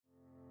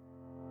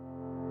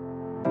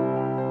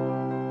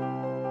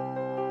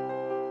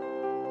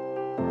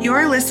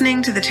You're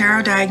listening to The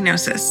Tarot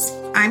Diagnosis.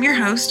 I'm your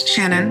host,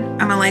 Shannon.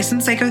 I'm a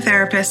licensed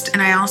psychotherapist,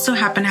 and I also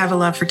happen to have a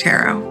love for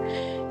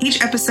tarot.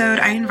 Each episode,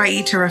 I invite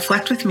you to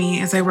reflect with me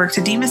as I work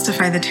to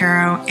demystify the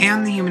tarot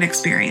and the human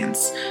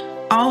experience,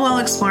 all while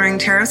exploring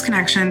tarot's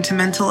connection to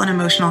mental and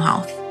emotional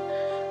health.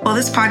 While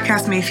this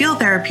podcast may feel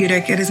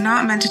therapeutic, it is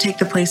not meant to take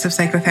the place of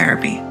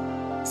psychotherapy.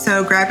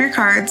 So grab your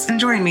cards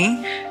and join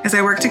me as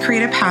I work to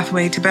create a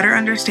pathway to better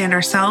understand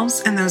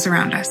ourselves and those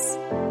around us.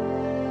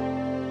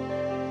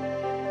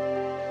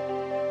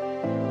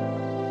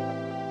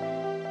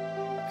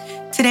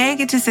 Today, I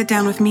get to sit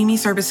down with Mimi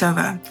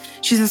Cirbusova.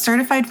 She's a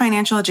certified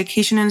financial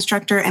education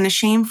instructor and a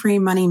shame-free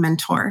money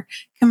mentor.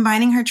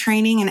 Combining her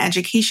training in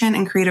education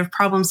and creative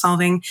problem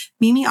solving,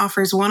 Mimi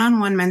offers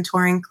one-on-one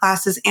mentoring,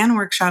 classes, and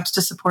workshops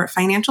to support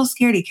financial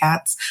scaredy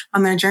cats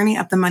on their journey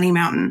up the money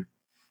mountain.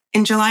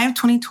 In July of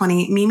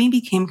 2020, Mimi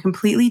became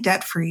completely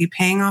debt-free,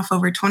 paying off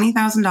over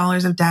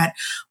 $20,000 of debt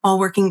while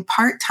working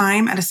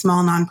part-time at a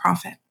small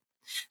nonprofit.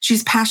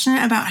 She's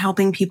passionate about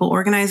helping people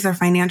organize their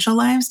financial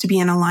lives to be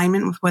in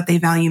alignment with what they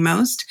value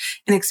most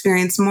and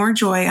experience more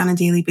joy on a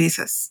daily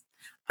basis.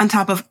 On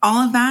top of all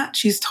of that,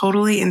 she's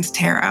totally into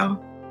tarot.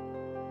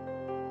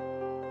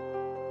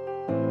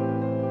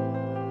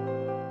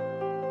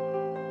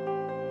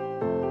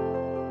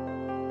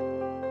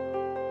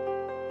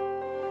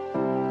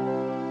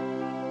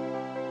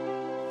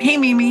 Hey,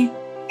 Mimi.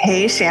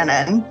 Hey,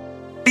 Shannon.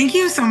 Thank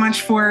you so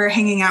much for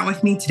hanging out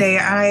with me today.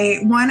 I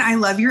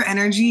love your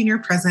energy and your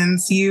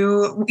presence.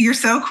 You're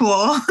so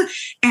cool.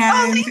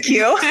 And thank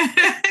you.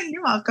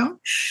 You're welcome.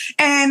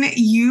 And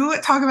you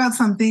talk about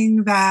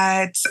something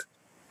that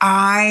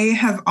I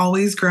have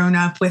always grown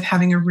up with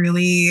having a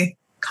really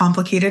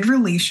complicated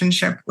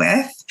relationship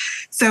with.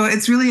 So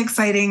it's really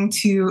exciting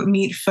to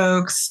meet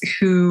folks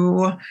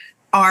who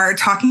are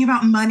talking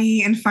about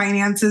money and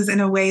finances in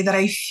a way that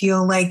I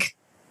feel like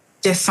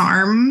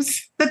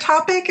disarms the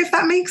topic, if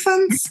that makes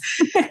sense.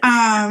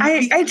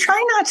 I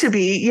try not to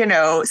be,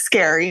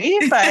 scary,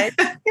 but,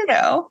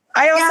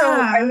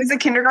 I was a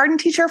kindergarten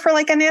teacher for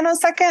like a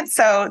nanosecond,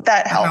 so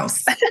that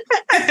helps.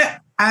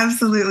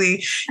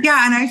 Absolutely.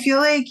 Yeah. And I feel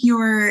like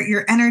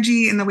your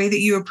energy and the way that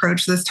you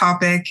approach this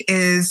topic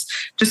is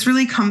just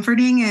really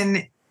comforting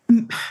and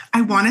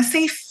I want to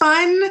say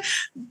fun,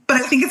 but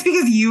I think it's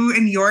because you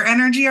and your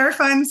energy are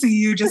fun. So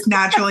you just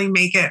naturally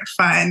make it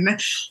fun.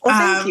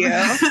 Well, thank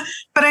you.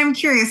 But I'm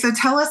curious. So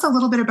tell us a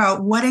little bit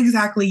about what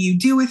exactly you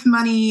do with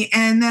money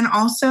and then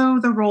also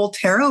the role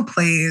tarot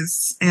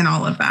plays in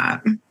all of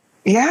that.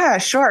 Yeah,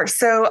 sure.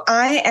 So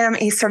I am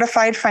a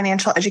certified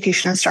financial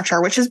education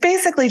instructor, which is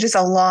basically just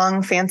a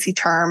long, fancy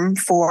term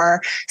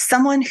for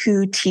someone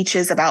who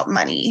teaches about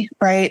money,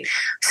 right?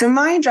 So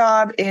my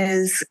job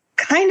is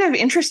kind of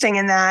interesting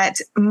in that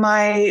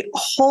my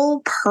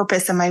whole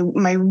purpose and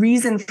my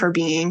reason for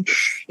being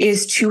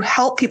is to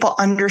help people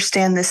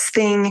understand this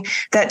thing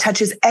that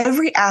touches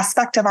every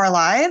aspect of our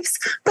lives,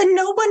 but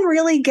no one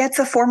really gets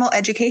a formal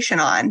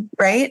education on,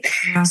 right?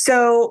 Yeah.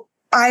 So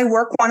I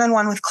work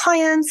one-on-one with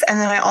clients, and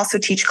then I also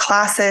teach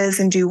classes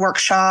and do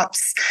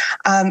workshops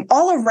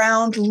all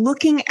around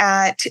looking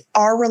at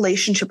our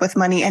relationship with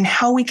money and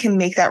how we can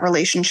make that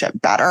relationship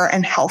better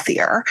and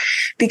healthier.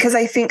 Because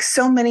I think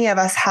so many of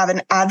us have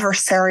an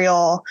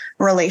adversarial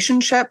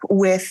relationship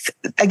with,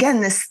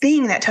 again, this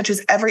thing that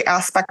touches every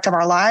aspect of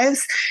our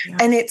lives. Yeah.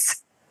 And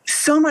it's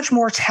so much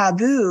more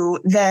taboo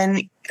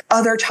than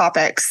other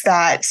topics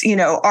that,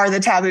 are the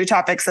taboo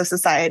topics of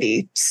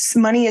society.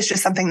 Money is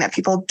just something that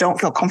people don't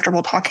feel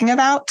comfortable talking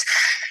about.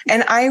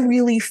 And I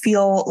really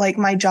feel like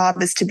my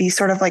job is to be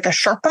sort of like a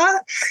Sherpa,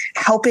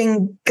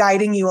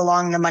 guiding you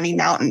along the money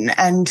mountain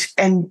and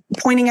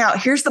pointing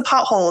out, here's the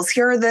potholes,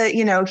 here's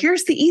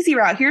the easy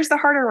route, here's the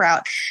harder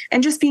route,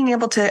 and just being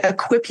able to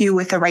equip you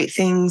with the right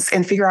things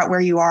and figure out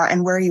where you are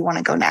and where you want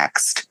to go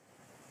next.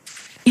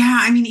 Yeah,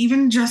 I mean,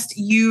 even just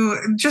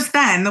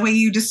then, the way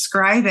you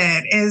describe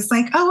it is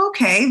like, oh,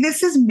 okay,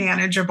 this is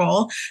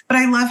manageable. But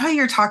I love how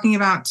you're talking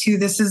about, too,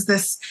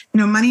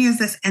 money is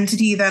this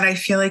entity that I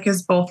feel like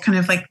is both kind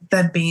of like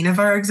the bane of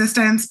our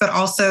existence, but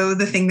also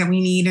the thing that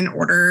we need in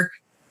order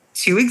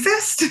to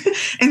exist.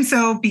 And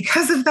so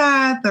because of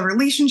that, the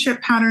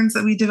relationship patterns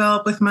that we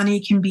develop with money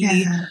can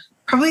be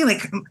probably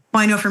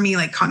I know for me,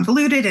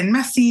 convoluted and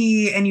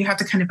messy, and you have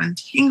to kind of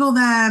untangle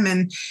them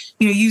and,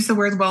 use the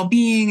word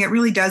well-being. It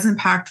really does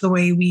impact the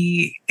way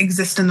we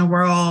exist in the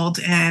world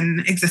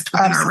and exist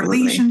within our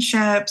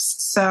relationships.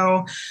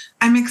 So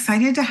I'm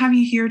excited to have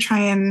you here try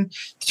and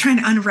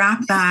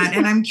unwrap that.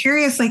 And I'm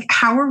curious,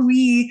 how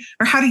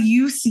do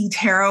you see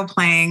tarot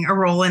playing a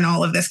role in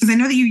all of this? Because I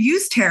know that you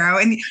use tarot,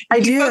 and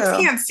folks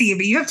can't see,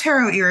 but you have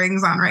tarot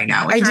earrings on right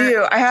now. I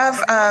do. I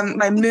have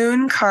my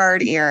moon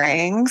card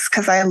earrings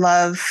because I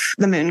love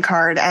the moon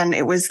card, and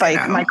it was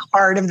my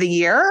card of the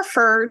year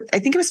for, I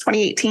think it was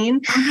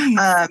 2018.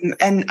 Oh, nice.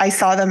 And I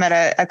saw them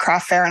at a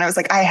craft fair, and I was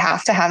like, I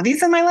have to have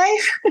these in my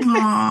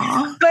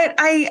life. But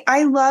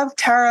I love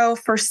tarot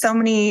for so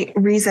many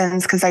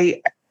reasons because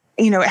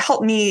it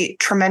helped me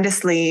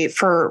tremendously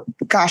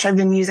I've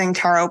been using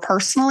tarot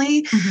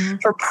personally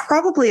for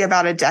probably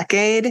about a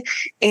decade.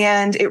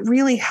 And it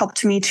really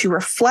helped me to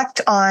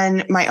reflect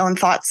on my own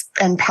thoughts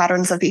and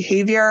patterns of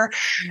behavior.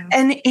 Yeah.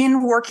 And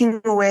in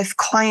working with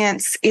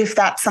clients, if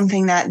that's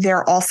something that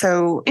they're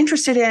also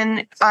interested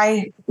in,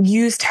 I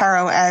use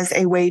tarot as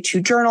a way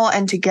to journal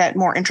and to get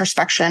more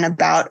introspection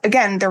about,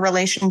 again, their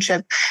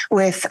relationship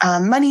with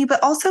money,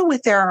 but also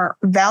with their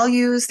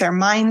values, their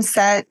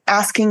mindset,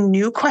 asking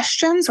new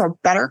questions or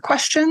better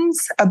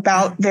questions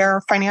about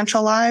their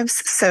financial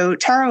lives. So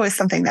tarot is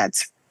something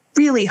that's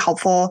really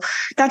helpful,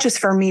 not just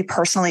for me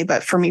personally,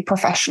 but for me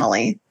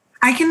professionally.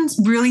 I can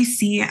really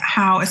see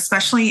how,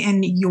 especially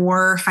in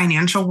your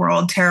financial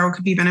world, tarot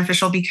could be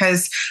beneficial,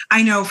 because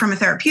I know from a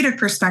therapeutic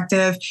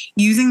perspective,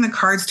 using the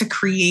cards to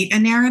create a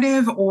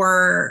narrative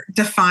or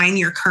define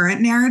your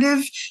current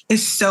narrative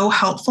is so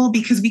helpful,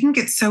 because we can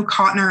get so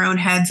caught in our own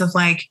heads of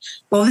like,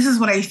 well, this is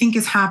what I think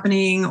is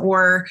happening,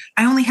 or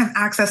I only have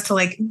access to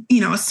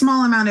a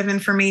small amount of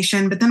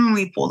information. But then when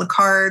we pull the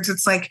cards,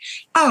 it's like,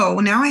 oh,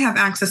 now I have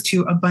access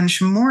to a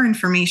bunch more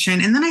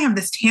information. And then I have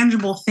this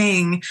tangible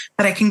thing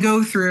that I can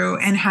go through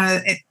and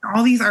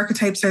all these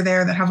archetypes are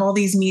there that have all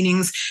these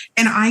meanings.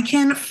 And I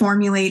can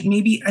formulate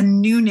maybe a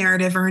new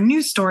narrative or a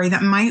new story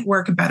that might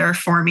work better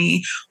for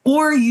me,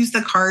 or use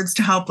the cards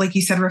to help, like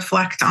you said,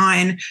 reflect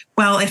on,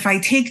 well, if I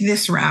take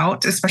this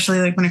route, especially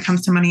like when it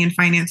comes to money and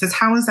finances,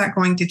 how is that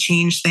going to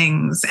change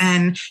things?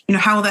 And,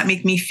 how will that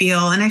make me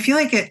feel? And I feel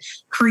like it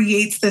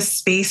creates this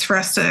space for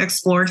us to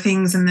explore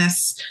things in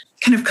this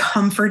kind of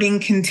comforting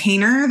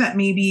container that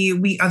maybe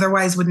we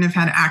otherwise wouldn't have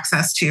had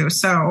access to.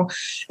 So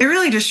it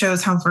really just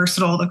shows how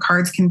versatile the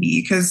cards can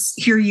be, because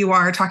here you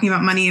are talking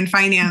about money and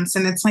finance,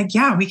 and it's like,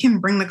 yeah, we can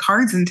bring the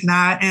cards into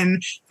that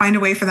and find a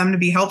way for them to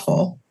be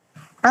helpful.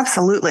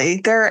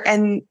 Absolutely.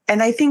 And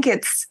I think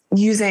it's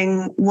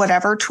using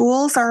whatever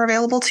tools are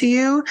available to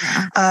you,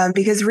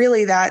 because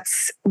really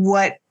that's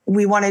what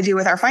we want to do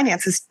with our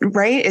finances,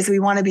 right? Is we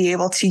want to be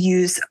able to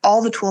use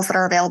all the tools that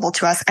are available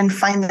to us and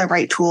find the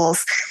right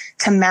tools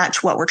to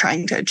match what we're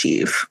trying to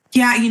achieve.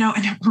 Yeah,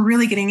 and we're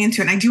really getting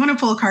into it. And I do want to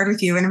pull a card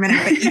with you in a minute,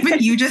 but even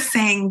you just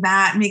saying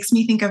that makes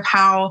me think of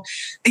how,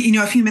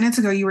 a few minutes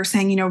ago you were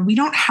saying, we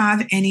don't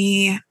have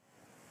any,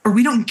 or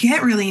we don't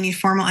get really any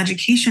formal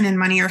education in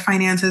money or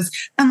finances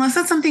unless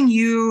that's something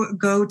you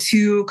go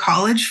to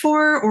college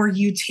for, or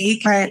you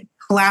take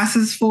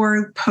classes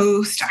for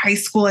post high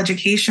school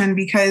education,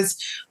 because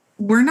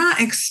we're not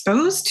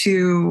exposed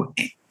to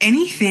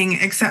anything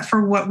except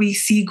for what we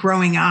see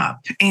growing up.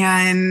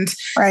 And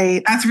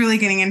that's really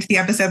getting into the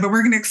episode, but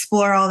we're going to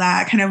explore all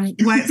that, kind of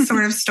what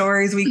sort of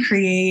stories we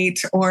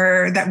create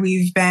or that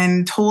we've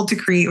been told to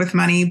create with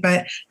money.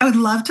 But I would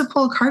love to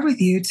pull a card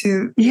with you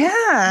too. Yeah,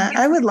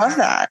 I would love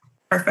that.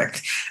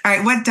 Perfect. All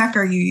right. What deck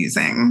are you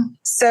using?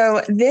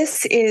 So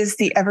this is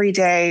the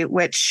Everyday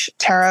Witch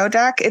Tarot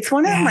deck. It's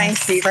one of my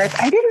favorites.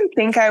 I didn't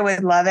think I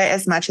would love it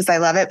as much as I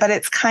love it, but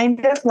it's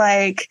kind of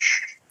like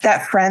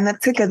that friend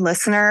that's a good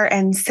listener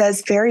and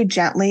says very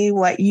gently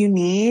what you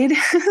need.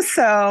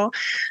 So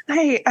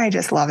I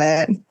just love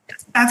it.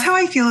 That's how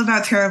I feel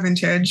about Tarot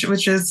Vintage,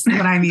 which is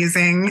what I'm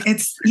using.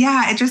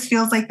 It just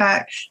feels like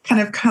that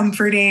kind of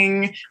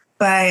comforting,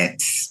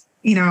 but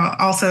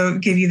also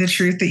give you the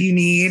truth that you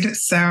need.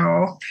 So,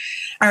 all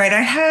right,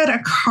 I had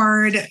a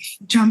card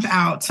jump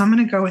out, so I'm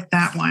going to go with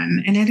that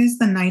one. And it is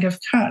the Knight of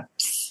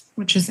Cups,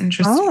 which is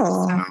interesting.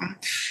 Oh, so,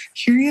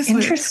 curious.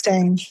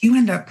 Interesting. What you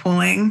end up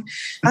pulling.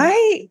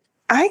 I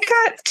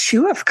got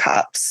Two of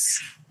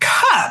Cups.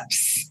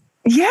 Cups?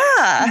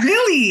 Yeah.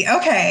 Really?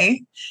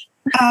 Okay.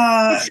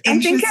 I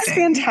think it's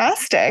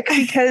fantastic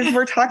because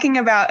we're talking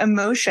about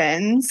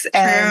emotions.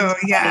 True,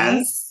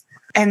 yes.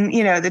 And,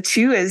 the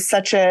two is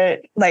such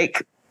a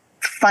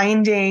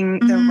finding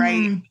the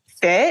right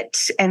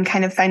fit and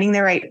kind of finding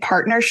the right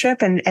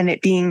partnership and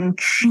it being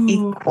an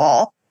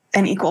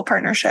equal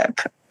partnership.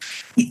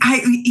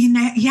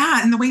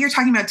 And the way you're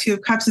talking about Two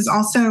of Cups is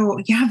also,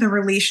 the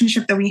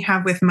relationship that we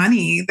have with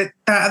money. That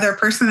the other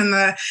person in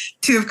the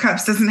Two of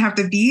Cups doesn't have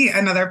to be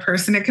another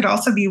person. It could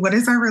also be, what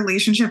is our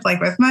relationship like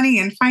with money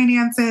and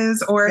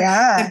finances, or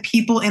the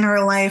people in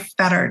our life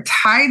that are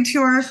tied to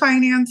our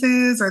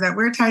finances or that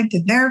we're tied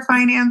to their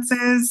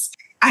finances.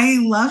 I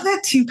love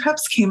that Two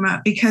Cups came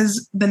up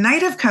because the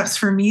Knight of Cups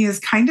for me is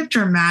kind of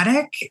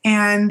dramatic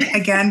and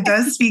again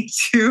does speak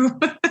to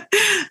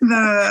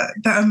the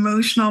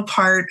emotional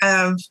part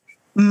of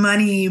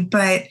money.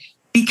 But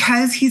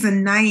because he's a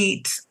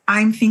knight,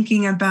 I'm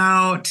thinking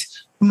about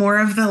more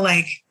of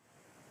the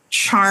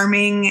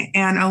charming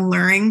and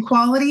alluring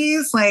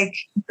qualities. What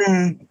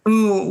kind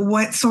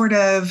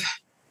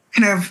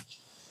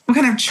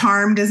of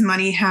charm does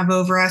money have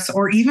over us,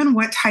 or even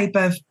what type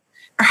of,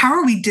 or how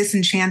are we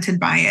disenchanted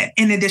by it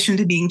in addition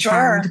to being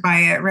charmed by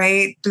it,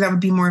 right? That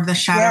would be more of the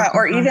shadow. Yeah,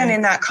 or even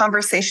in that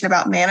conversation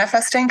about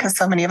manifesting, because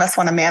so many of us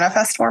want to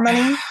manifest more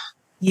money.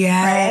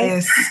 right?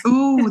 Yes.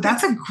 Ooh,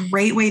 that's a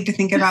great way to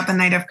think about the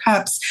Knight of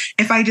Cups.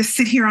 If I just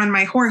sit here on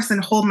my horse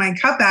and hold my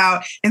cup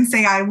out and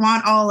say, I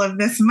want all of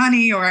this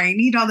money or I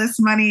need all this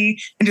money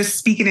and just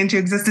speak it into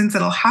existence,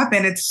 it'll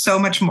happen. It's so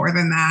much more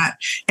than that.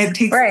 It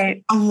takes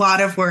a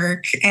lot of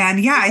work.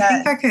 And yeah, I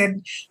think that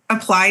could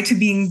apply to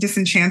being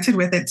disenchanted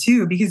with it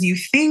too, because you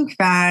think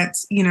that,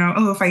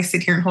 oh, if I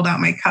sit here and hold out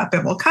my cup,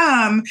 it will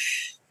come.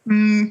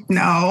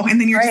 No.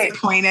 And then you're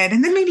disappointed.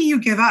 And then maybe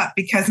you give up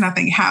because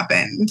nothing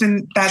happened.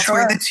 And that's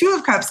where the Two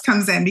of Cups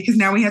comes in, because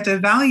now we have to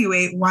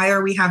evaluate, why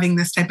are we having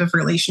this type of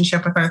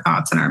relationship with our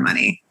thoughts and our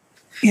money?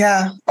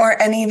 Yeah.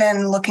 And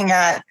even looking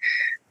at,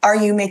 are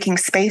you making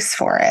space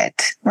for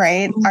it?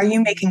 Right? Are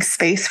you making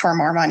space for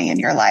more money in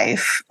your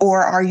life?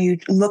 Or are you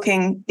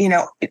looking,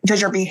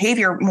 does your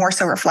behavior more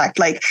so reflect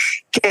like,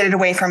 get it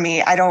away from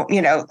me? I don't,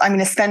 I'm going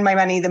to spend my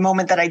money the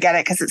moment that I get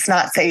it because it's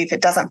not safe. It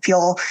doesn't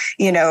feel,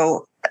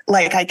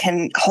 like I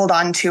can hold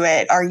on to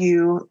it. Are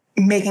you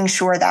making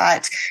sure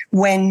that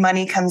when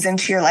money comes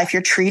into your life,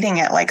 you're treating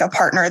it like a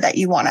partner that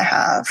you want to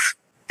have?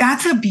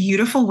 That's a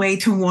beautiful way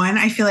to, one,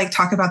 I feel like,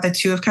 talk about the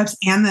Two of Cups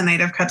and the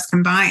Knight of Cups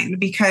combined,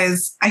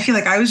 because I feel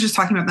like I was just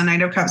talking about the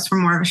Knight of Cups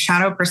from more of a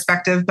shadow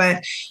perspective,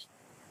 but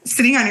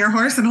sitting on your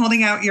horse and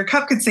holding out your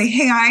cup could say,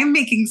 hey, I'm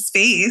making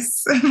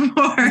space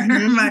for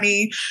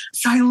money.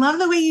 So I love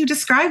the way you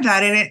described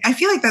that. And I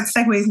feel like that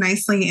segues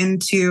nicely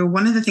into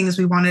one of the things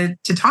we wanted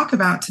to talk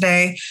about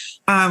today,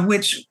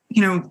 which,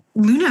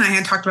 Luna and I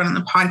had talked about on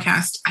the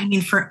podcast,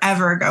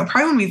 forever ago,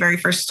 probably when we very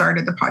first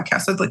started the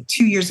podcast. So it's like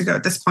 2 years ago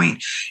at this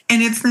point.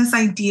 And it's this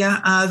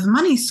idea of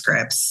money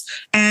scripts.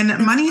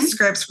 And money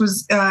scripts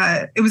was,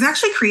 it was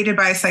actually created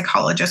by a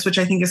psychologist, which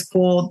I think is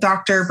cool,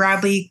 Dr.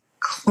 Bradley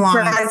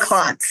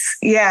Klontz.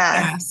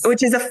 Yeah. Yes.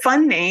 Which is a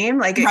fun name.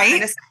 Like it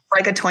kind of sounds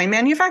like a toy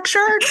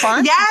manufacturer.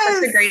 Klontz. Yes.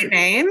 That's a great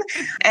name.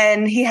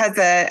 And he has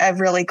a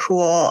really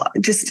cool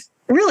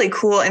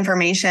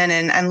information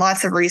and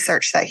lots of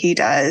research that he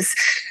does.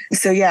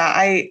 So yeah,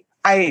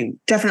 I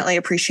definitely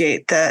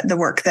appreciate the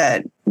work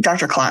that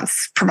Dr.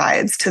 Klontz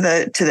provides to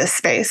this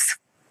space.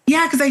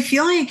 Yeah, because I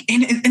feel like,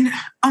 and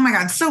oh my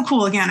God, so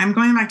cool. Again, I'm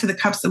going back to the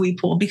cups that we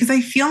pulled, because I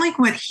feel like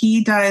what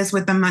he does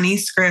with the money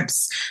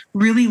scripts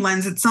really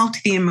lends itself to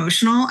the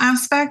emotional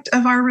aspect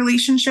of our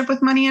relationship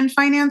with money and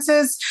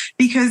finances,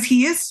 because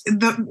he is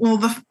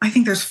I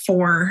think there's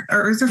four,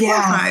 or is there 4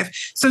 or 5?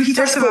 So he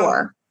talks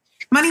about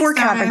money 4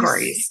 status,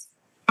 categories.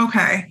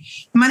 Okay.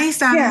 Money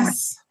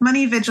status,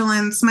 money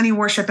vigilance, money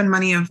worship, and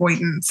money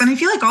avoidance. And I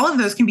feel like all of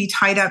those can be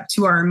tied up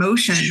to our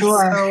emotions.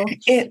 Sure. So,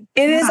 it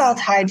is all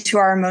tied to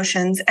our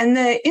emotions. And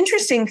the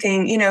interesting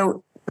thing,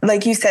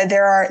 like you said,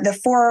 there are the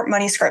 4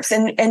 money scripts.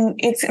 And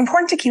it's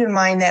important to keep in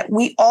mind that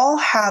we all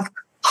have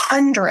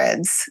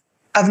hundreds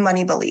of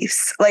money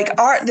beliefs. Like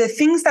the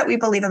things that we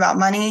believe about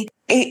money,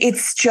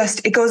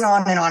 it goes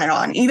on and on and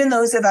on. Even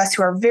those of us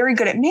who are very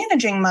good at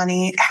managing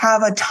money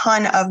have a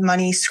ton of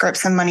money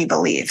scripts and money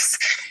beliefs.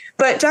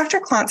 But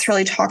Dr. Klontz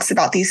really talks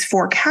about these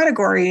 4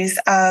 categories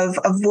of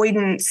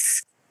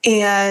avoidance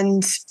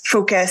and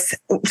focus,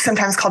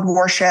 sometimes called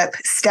worship,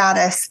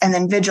 status, and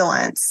then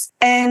vigilance.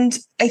 And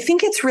I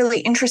think it's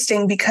really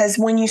interesting because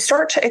when you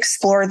start to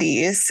explore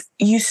these,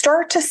 you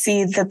start to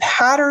see the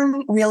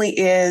pattern really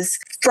is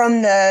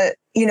from the,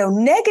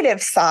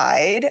 negative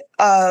side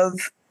of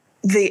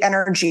the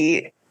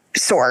energy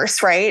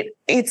source, right?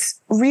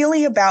 It's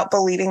really about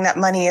believing that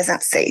money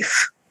isn't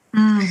safe.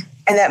 And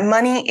that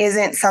money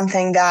isn't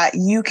something that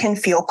you can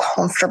feel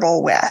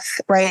comfortable with,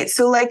 right?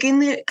 So like in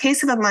the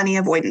case of a money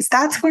avoidance,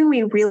 that's when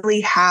we really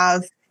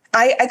have,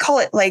 I call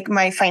it like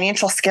my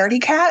financial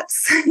scaredy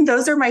cats.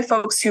 Those are my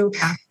folks who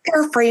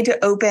are afraid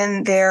to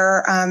open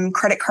their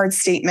credit card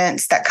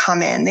statements that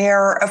come in.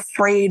 They're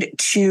afraid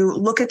to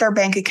look at their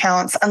bank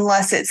accounts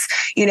unless it's,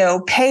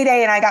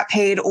 payday and I got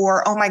paid,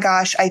 or, oh my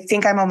gosh, I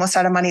think I'm almost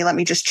out of money. Let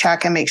me just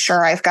check and make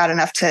sure I've got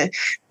enough to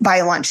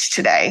buy lunch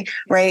today,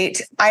 right?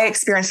 I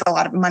experienced a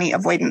lot of money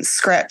avoidance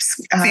scripts,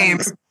 especially in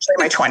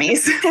my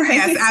 20s. Right?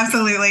 Yes,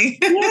 absolutely.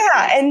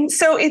 Yeah. And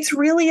so it's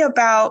really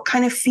about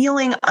kind of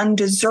feeling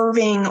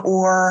undeserving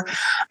or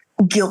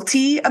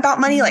guilty about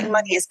money. Like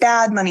money is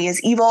bad, money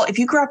is evil. If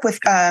you grew up with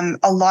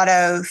a lot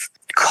of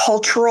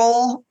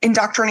cultural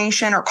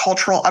indoctrination or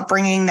cultural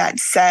upbringing that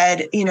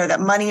said,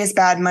 that money is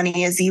bad,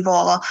 money is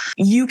evil,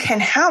 you can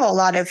have a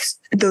lot of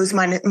those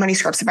money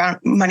scripts about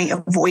money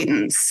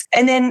avoidance.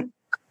 And then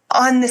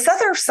on this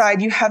other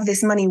side, you have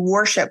this money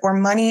worship where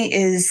money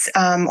is,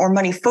 or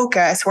money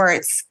focus, where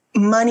it's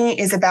money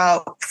is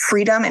about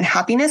freedom and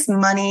happiness.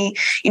 Money,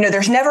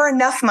 there's never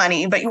enough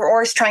money, but you're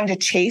always trying to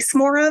chase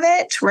more of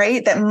it,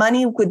 right? That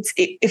money would,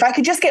 if I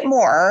could just get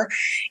more,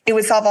 it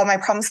would solve all my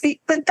problems.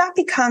 But that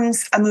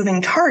becomes a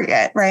moving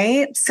target,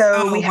 right?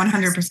 So we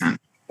 100%.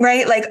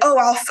 Right? Like,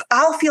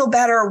 I'll feel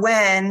better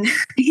when,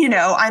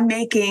 I'm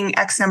making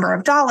X number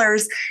of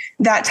dollars.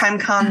 That time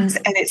comes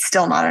and it's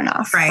still not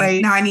enough.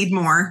 Right? Now I need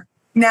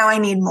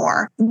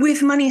more.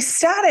 With money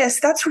status,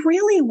 that's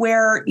really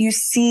where you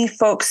see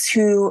folks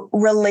who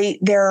relate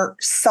their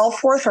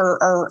self-worth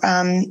or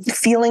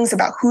feelings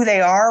about who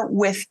they are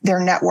with their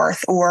net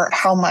worth or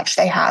how much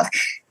they have.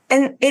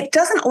 And it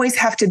doesn't always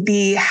have to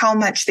be how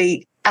much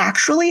they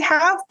actually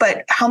have,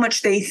 but how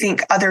much they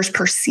think others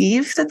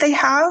perceive that they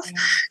have. Yeah.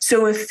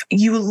 So if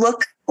you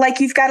look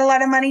like you've got a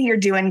lot of money, you're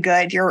doing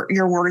good, you're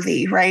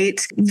worthy, right?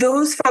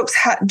 Those folks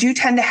do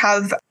tend to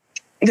have,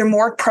 they're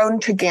more prone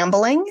to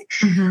gambling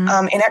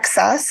in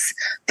excess.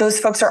 Those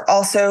folks are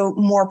also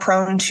more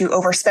prone to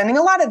overspending.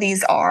 A lot of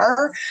these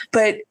are,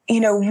 but,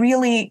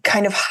 really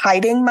kind of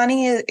hiding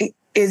money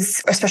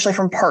is, especially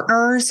from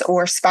partners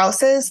or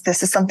spouses.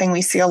 This is something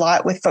we see a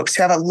lot with folks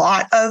who have a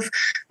lot of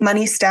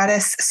money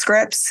status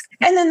scripts.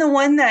 And then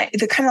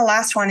the kind of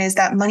last one is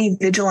that money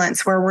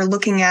vigilance, where we're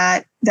looking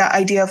at that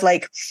idea of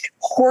like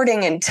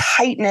hoarding and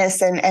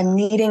tightness and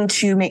needing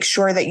to make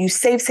sure that you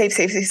save.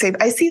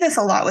 I see this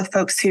a lot with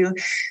folks who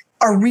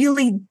are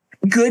really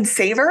good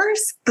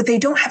savers, but they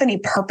don't have any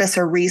purpose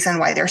or reason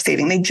why they're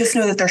saving. They just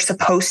know that they're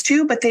supposed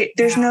to, but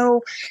there's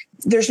no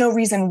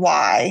reason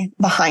why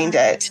behind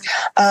it.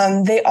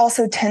 They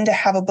also tend to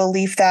have a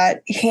belief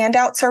that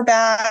handouts are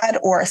bad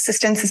or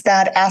assistance is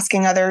bad.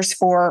 Asking others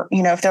for,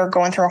 if they're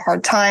going through a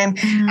hard time,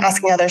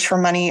 asking others for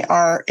money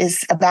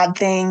is a bad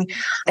thing,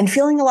 and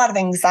feeling a lot of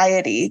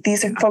anxiety.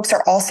 These folks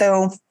are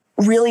also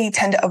really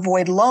tend to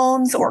avoid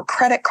loans or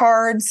credit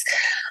cards,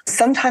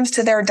 sometimes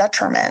to their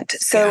detriment.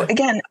 So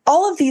again,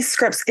 all of these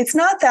scripts, it's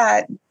not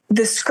that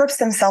the scripts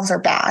themselves are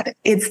bad.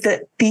 It's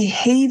the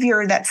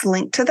behavior that's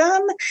linked to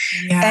them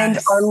and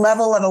our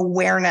level of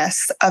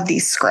awareness of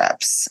these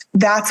scripts.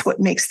 That's what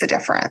makes the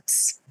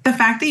difference. The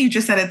fact that you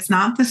just said it's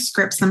not the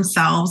scripts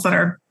themselves that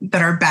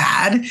are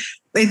bad,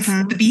 it's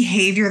the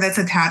behavior that's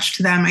attached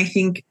to them, I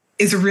think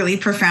is really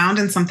profound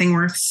and something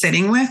worth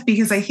sitting with,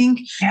 because I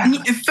think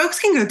if folks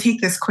can go take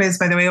this quiz,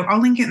 by the way,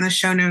 I'll link it in the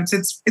show notes.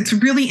 It's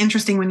really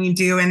interesting when you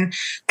do. And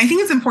I think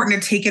it's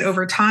important to take it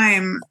over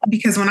time,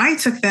 because when I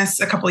took this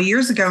a couple of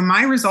years ago,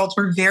 my results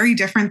were very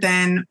different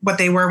than what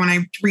they were when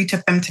I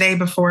retook them today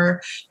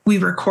before we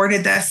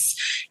recorded this.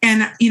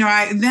 And,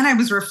 I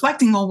was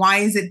reflecting, well, why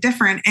is it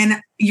different?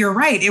 And you're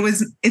right.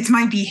 It's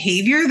my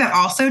behavior that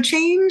also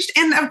changed.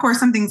 And of course,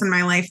 some things in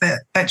my life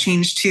that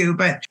changed too.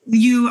 But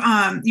you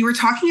were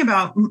talking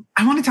about,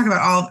 I want to talk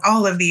about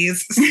all of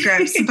these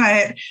scripts,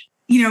 but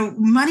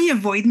money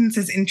avoidance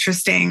is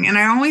interesting. And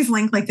I always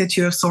link like the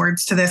Two of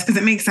Swords to this because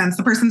it makes sense.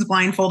 The person's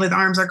blindfolded, the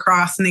arms are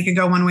crossed, and they could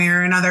go one way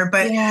or another.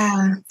 But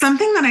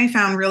something that I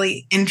found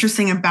really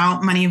interesting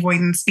about money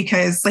avoidance,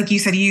 because like you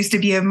said, you used to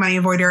be a money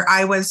avoider.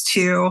 I was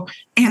too.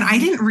 And I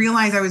didn't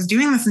realize I was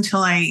doing this until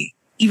I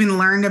even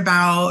learned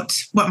about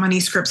what money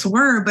scripts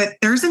were, but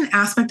there's an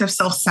aspect of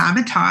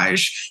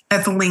self-sabotage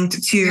that's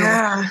linked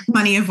to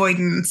money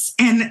avoidance,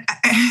 and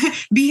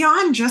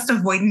beyond just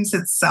avoidance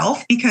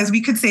itself, because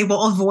we could say,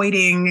 well,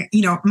 avoiding,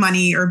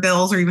 money or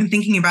bills or even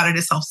thinking about it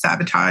is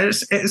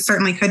self-sabotage. It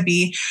certainly could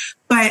be,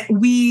 but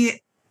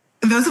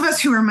those of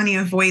us who are money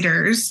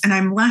avoiders, and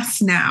I'm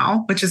less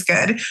now, which is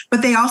good,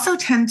 but they also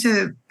tend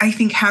to, I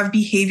think, have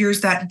behaviors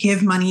that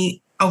give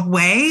money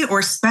away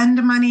or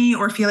spend money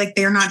or feel like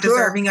they're not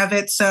deserving of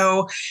it.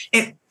 So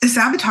it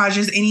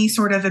sabotages any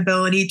sort of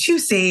ability to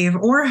save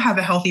or have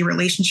a healthy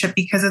relationship,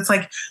 because it's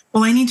like,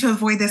 well, I need to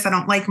avoid this. I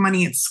don't like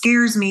money. It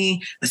scares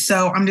me.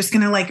 So I'm just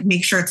going to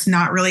make sure it's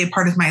not really a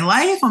part of my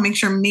life. I'll make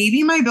sure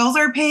maybe my bills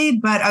are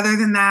paid, but other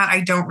than that,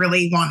 I don't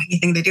really want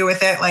anything to do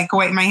with it, like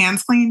wipe my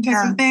hands clean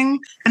type of thing.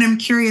 And I'm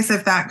curious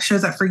if that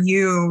shows up for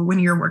you when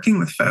you're working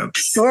with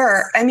folks.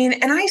 Sure. I mean,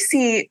 and I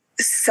see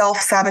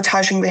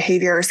self-sabotaging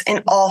behaviors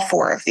in all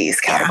four of these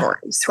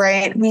categories,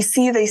 right? We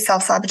see these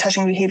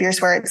self-sabotaging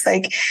behaviors where it's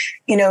like,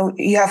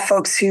 you have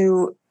folks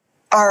who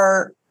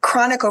are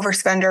chronic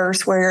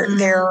overspenders where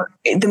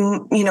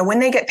when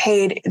they get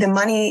paid, the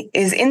money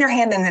is in their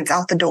hand and it's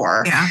out the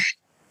door.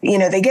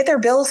 Yeah. They get their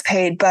bills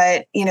paid,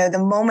 but, the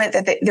moment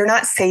that they're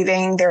not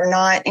saving, they're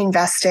not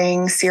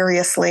investing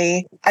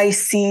seriously. I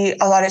see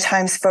a lot of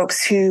times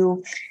folks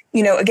who,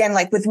 again,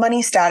 like with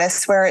money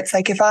status, where it's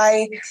like, if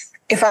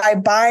I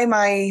buy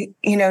my,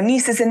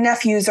 nieces and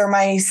nephews or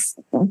my,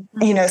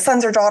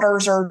 sons or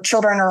daughters or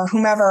children or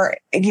whomever,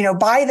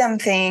 buy them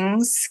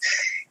things,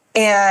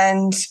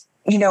 and,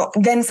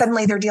 then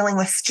suddenly they're dealing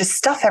with just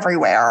stuff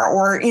everywhere,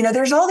 or,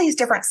 there's all these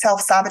different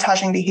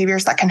self-sabotaging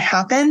behaviors that can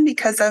happen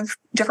because of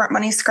different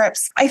money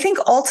scripts. I think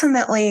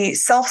ultimately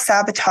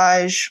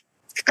self-sabotage,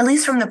 at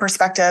least from the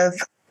perspective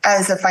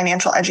as a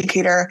financial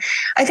educator,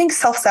 I think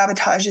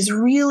self-sabotage is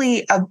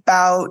really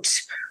about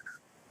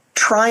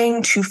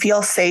trying to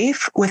feel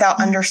safe without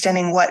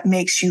understanding what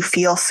makes you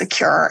feel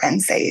secure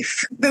and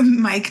safe. The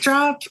mic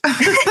drop.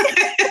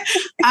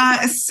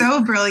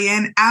 So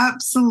brilliant.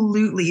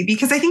 Absolutely.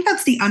 Because I think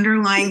that's the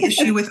underlying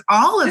issue with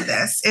all of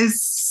this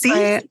is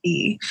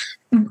safety.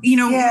 Right.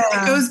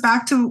 It goes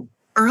back to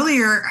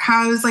earlier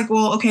how I was like,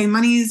 well, okay,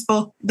 money is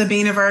both the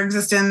bane of our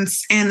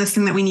existence and this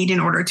thing that we need in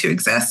order to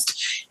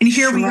exist. And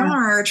here we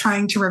are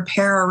trying to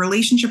repair our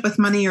relationship with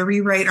money or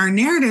rewrite our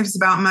narratives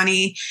about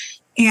money.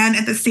 And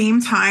at the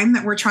same time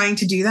that we're trying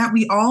to do that,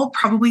 we all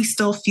probably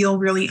still feel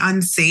really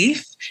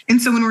unsafe. And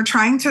so when we're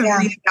trying to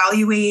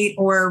reevaluate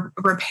or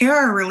repair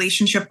our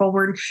relationship, well,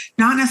 we're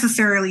not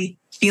necessarily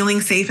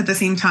feeling safe at the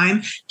same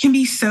time can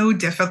be so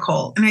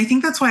difficult. And I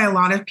think that's why a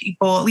lot of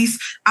people, at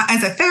least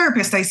as a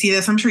therapist, I see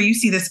this. I'm sure you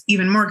see this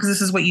even more because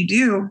this is what you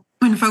do.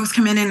 When folks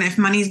come in and if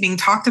money is being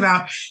talked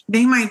about,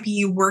 they might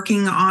be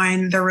working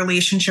on their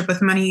relationship with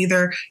money,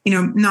 either,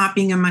 not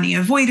being a money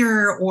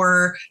avoider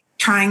or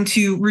trying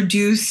to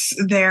reduce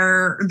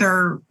their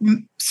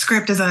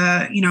script as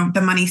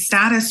the money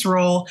status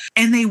role.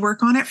 And they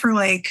work on it for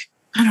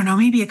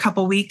maybe a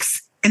couple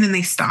weeks. And then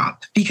they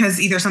stop because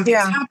either something's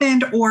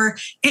happened or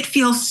it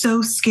feels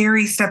so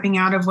scary stepping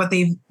out of what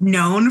they've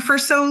known for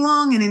so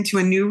long and into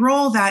a new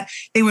role that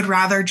they would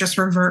rather just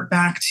revert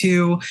back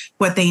to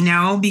what they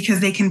know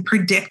because they can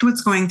predict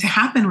what's going to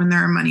happen when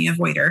they're a money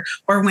avoider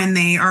or when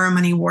they are a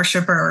money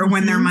worshiper or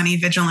when they're money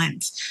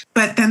vigilant.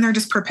 But then they're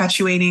just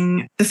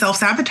perpetuating the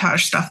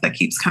self-sabotage stuff that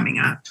keeps coming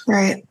up.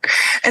 Right.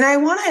 And I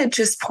want to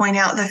just point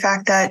out the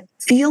fact that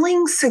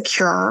feeling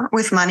secure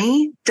with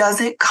money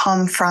doesn't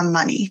come from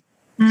money.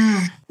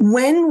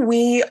 When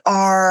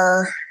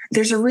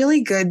there's a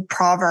really good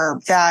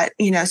proverb that,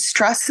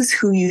 stress is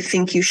who you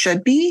think you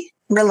should be.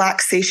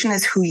 Relaxation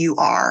is who you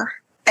are.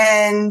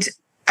 And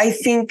I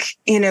think,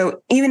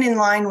 even in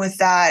line with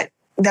that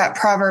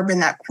proverb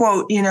and that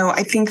quote,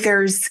 I think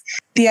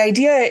the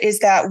idea is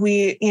that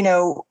we,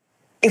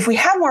 if we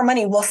have more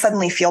money, we'll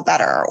suddenly feel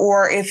better.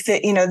 Or if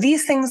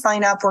these things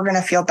line up, we're going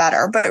to feel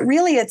better. But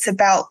really it's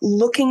about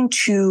looking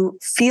to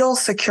feel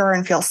secure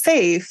and feel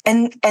safe.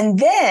 And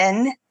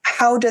then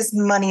how does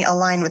money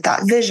align with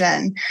that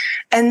vision?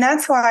 And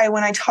that's why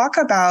when I talk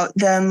about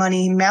the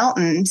money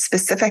mountain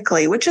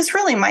specifically, which is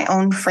really my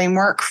own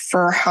framework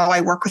for how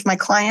I work with my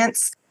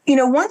clients,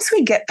 once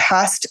we get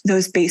past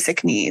those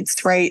basic needs,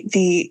 right?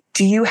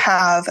 Do you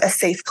have a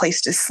safe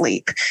place to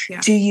sleep?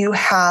 Yeah. Do you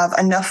have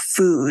enough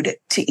food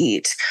to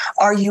eat?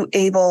 Are you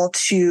able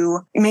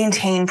to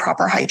maintain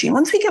proper hygiene?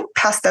 Once we get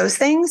past those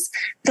things,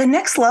 the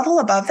next level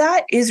above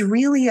that is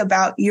really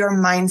about your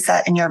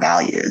mindset and your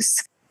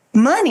values.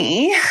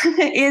 Money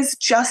is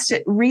just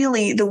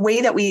really the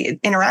way that we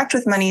interact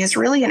with money is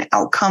really an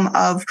outcome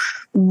of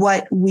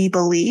what we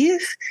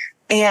believe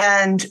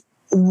and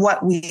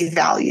what we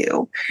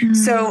value.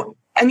 So,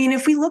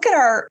 if we look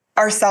at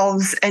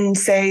ourselves and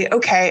say,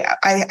 okay,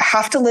 I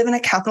have to live in a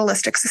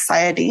capitalistic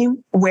society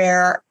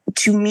where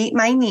to meet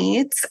my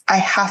needs, I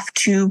have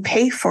to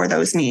pay for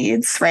those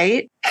needs,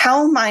 right?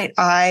 How might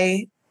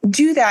I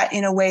do that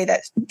in a way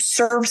that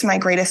serves my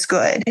greatest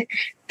good?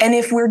 And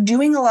if we're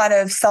doing a lot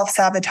of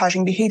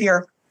self-sabotaging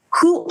behavior,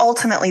 who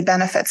ultimately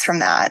benefits from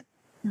that?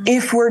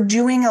 If we're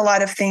doing a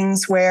lot of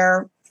things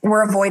where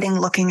we're avoiding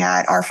looking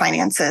at our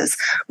finances,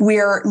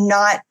 we're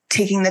not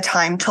taking the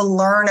time to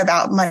learn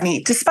about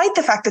money, despite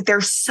the fact that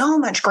there's so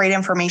much great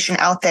information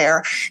out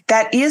there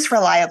that is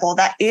reliable,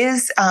 that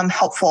is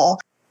helpful.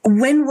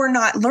 When we're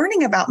not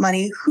learning about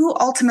money, who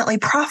ultimately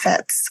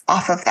profits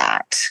off of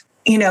that?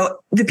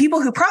 The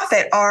people who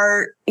profit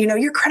are,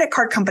 your credit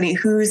card company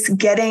who's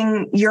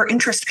getting your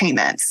interest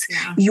payments,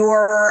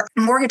 your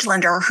mortgage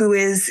lender who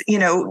is,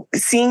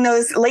 seeing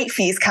those late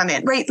fees come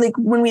in, right? Like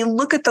when we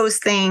look at those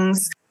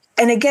things,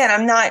 and again,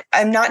 I'm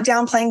not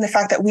downplaying the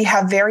fact that we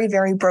have very,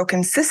 very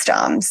broken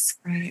systems.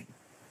 Right.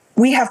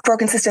 We have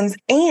broken systems,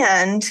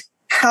 and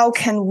how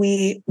can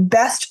we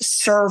best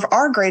serve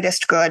our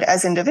greatest good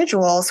as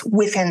individuals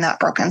within that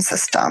broken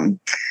system?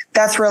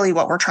 That's really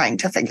what we're trying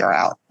to figure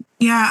out.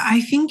 Yeah,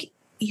 I think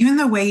even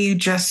the way you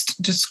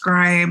just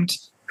described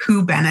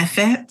who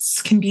benefits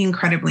can be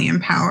incredibly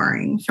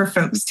empowering for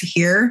folks to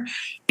hear,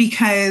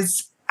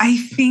 because I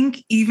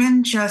think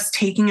even just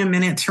taking a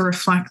minute to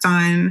reflect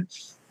on,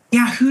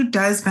 who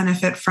does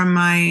benefit from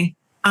my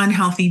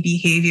unhealthy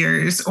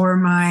behaviors or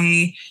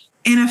my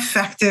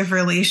ineffective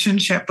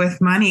relationship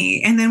with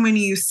money. And then when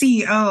you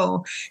see,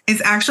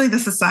 it's actually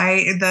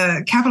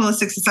the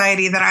capitalistic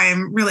society that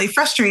I'm really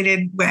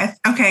frustrated with.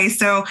 Okay,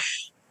 so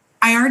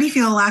I already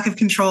feel a lack of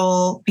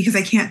control because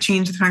I can't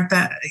change the fact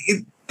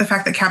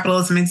that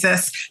capitalism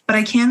exists, but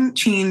I can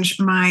change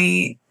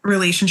my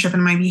relationship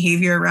and my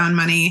behavior around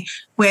money,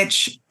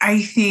 which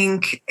I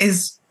think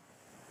is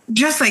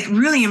just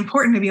really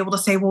important to be able to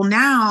say, well,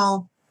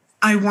 now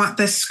I want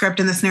this script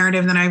and this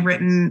narrative that I've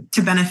written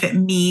to benefit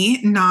me,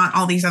 not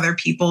all these other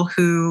people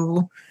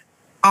who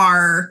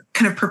are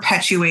kind of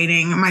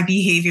perpetuating my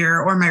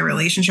behavior or my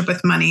relationship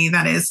with money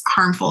that is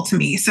harmful to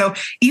me. So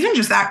even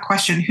just that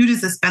question, who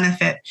does this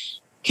benefit,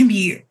 can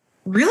be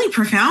really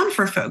profound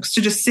for folks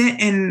to just sit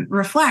and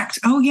reflect.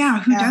 Who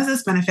does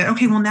this benefit?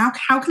 Okay, well now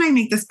how can I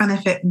make this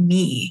benefit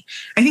me?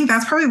 I think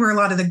that's probably where a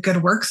lot of the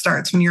good work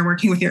starts when you're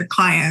working with your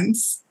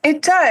clients.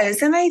 It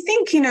does. And I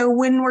think,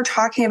 when we're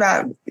talking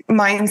about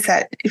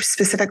mindset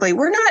specifically,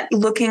 we're not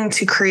looking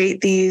to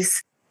create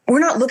these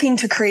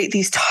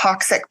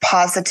toxic,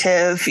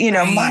 positive,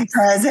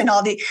 mantras and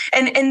all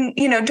and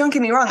don't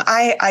get me wrong.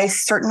 I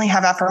certainly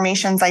have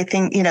affirmations. I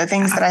think,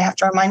 things that I have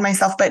to remind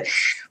myself, but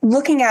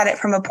looking at it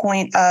from a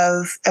point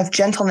of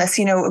gentleness,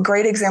 a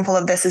great example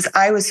of this is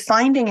I was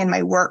finding in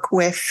my work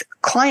with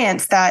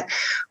clients that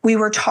we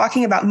were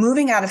talking about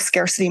moving out of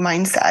scarcity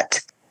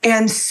mindset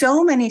And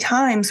so many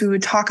times we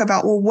would talk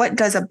about, well, what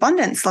does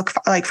abundance look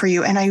like for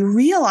you? And I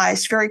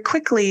realized very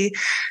quickly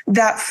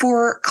that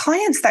for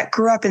clients that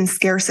grew up in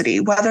scarcity,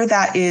 whether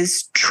that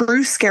is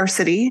true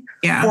scarcity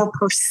or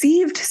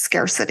perceived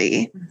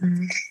scarcity,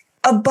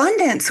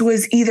 abundance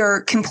was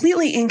either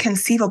completely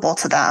inconceivable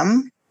to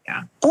them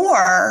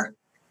or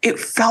it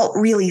felt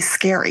really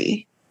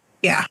scary.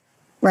 Yeah.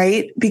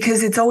 Right?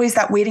 Because it's always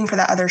that waiting for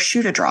that other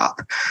shoe to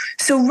drop.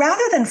 So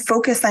rather than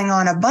focusing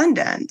on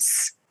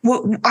abundance,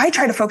 what I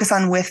try to focus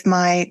on with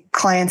my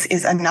clients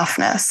is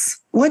enoughness.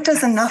 What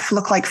does enough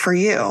look like for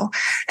you?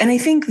 And I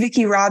think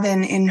Vicki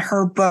Robin in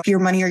her book, Your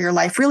Money or Your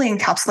Life, really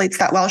encapsulates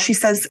that well. She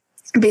says,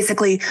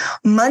 basically,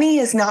 money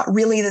is not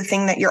really the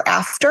thing that you're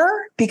after,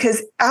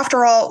 because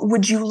after all,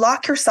 would you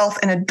lock yourself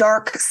in a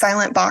dark,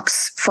 silent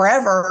box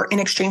forever in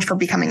exchange for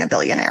becoming a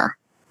billionaire?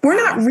 We're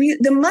not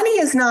the money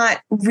is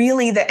not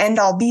really the end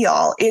all be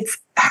all. It's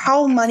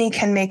how money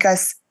can make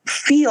us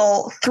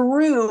feel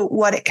through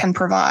what it can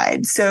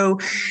provide. So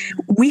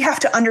we have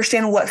to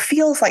understand what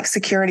feels like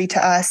security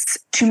to us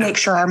to make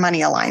sure our money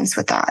aligns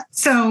with that.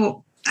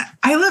 So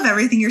I love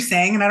everything you're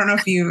saying. And I don't know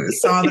if you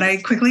saw, but I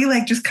quickly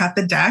just cut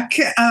the deck.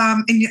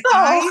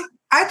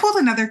 I pulled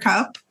another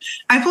cup.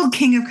 I pulled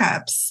King of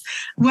Cups.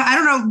 Well, I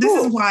don't know.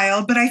 This is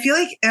wild, but I feel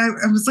like I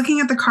was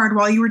looking at the card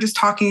while you were just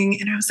talking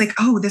and I was like,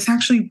 oh, this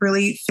actually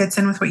really fits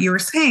in with what you were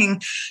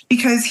saying,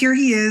 because here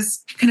he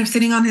is kind of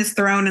sitting on his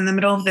throne in the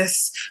middle of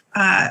this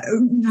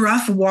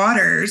rough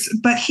waters,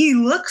 but he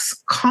looks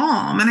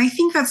calm. And I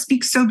think that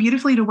speaks so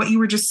beautifully to what you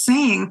were just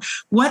saying.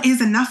 What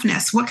is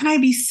enoughness? What can I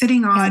be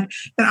sitting on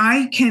that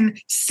I can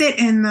sit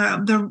in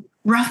the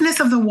roughness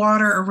of the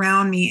water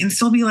around me and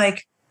still be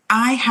like,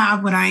 I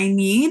have what I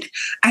need.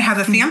 I have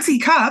a fancy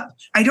cup.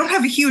 I don't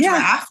have a huge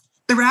raft.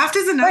 The raft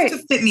is enough to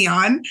fit me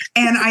on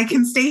and I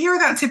can stay here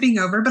without tipping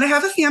over, but I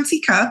have a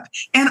fancy cup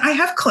and I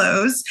have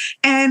clothes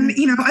and,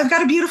 I've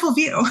got a beautiful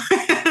view.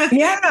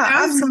 Yeah,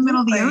 I'm in the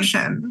middle of the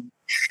ocean.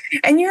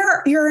 And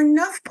your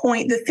enough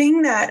point, the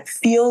thing that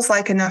feels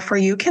like enough for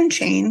you can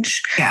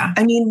change. Yeah.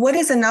 I mean, what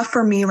is enough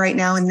for me right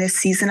now in this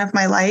season of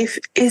my life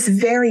is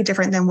very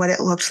different than what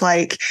it looked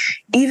like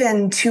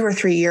even 2 or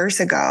 3 years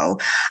ago.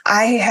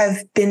 I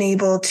have been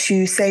able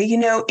to say,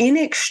 in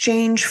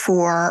exchange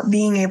for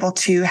being able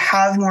to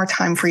have more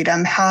time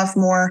freedom, have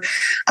more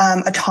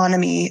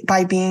autonomy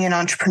by being an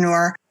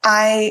entrepreneur,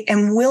 I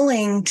am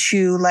willing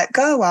to let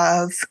go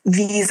of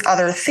these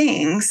other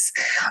things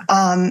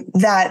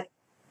that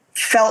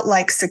felt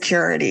like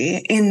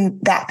security in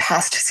that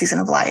past season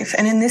of life.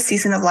 And in this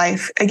season of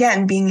life,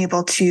 again, being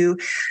able to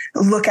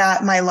look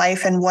at my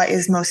life and what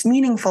is most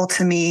meaningful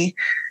to me,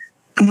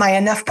 my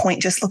enough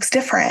point just looks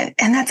different.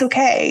 And that's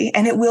okay.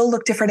 And it will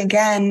look different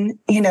again,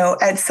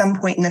 at some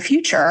point in the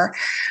future.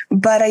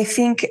 But I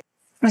think it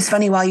was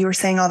funny, while you were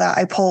saying all that,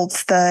 I pulled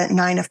the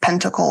 9 of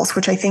Pentacles,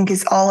 which I think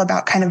is all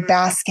about kind of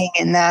basking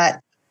in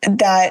that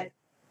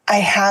I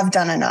have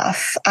done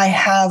enough. I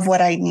have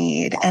what I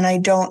need and I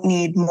don't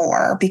need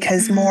more,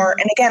 because more.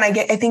 And again,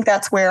 I think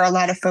that's where a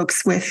lot of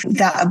folks with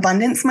that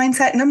abundance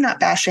mindset, and I'm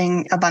not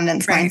bashing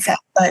abundance mindset,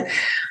 but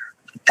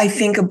I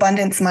think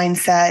abundance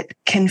mindset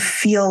can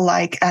feel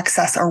like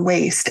excess or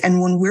waste. And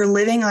when we're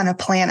living on a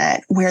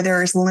planet where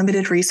there's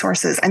limited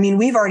resources, I mean,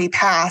 we've already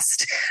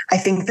passed, I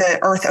think the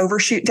Earth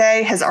overshoot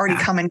day has already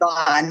come and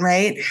gone,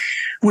 right?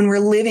 When we're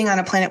living on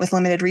a planet with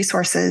limited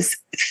resources,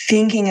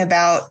 thinking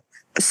about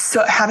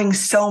having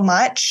so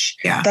much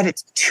that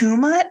it's too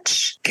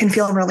much can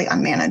feel really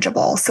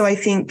unmanageable. So I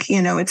think,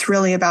 it's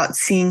really about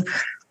seeing,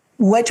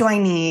 what do I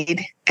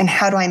need and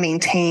how do I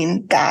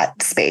maintain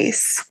that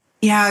space?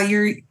 Yeah,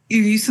 your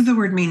use of the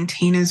word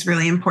maintain is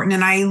really important.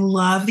 And I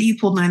love that you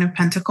pulled 9 of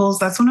Pentacles.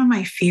 That's one of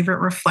my favorite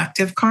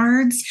reflective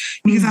cards,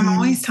 because I'm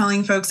always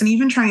telling folks and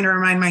even trying to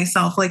remind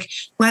myself,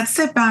 let's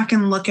sit back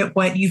and look at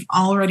what you've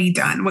already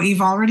done, what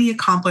you've already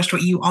accomplished,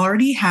 what you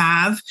already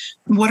have.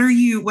 What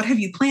have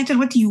you planted?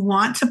 What do you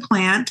want to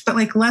plant?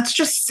 But let's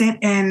just sit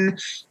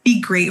and be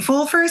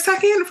grateful for a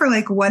second for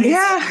what is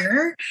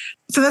here.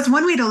 So that's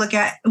one way to look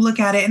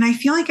at it. And I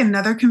feel like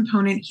another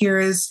component here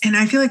is, and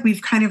I feel like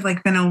we've kind of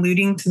been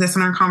alluding to this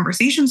in our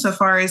conversation so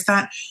far, is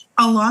that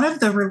a lot of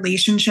the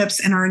relationships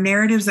and our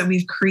narratives that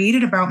we've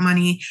created about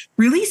money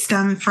really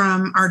stem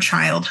from our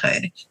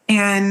childhood.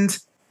 And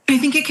I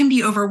think it can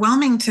be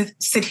overwhelming to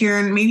sit here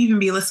and maybe even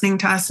be listening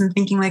to us and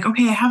thinking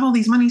okay, I have all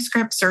these money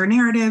scripts or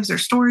narratives or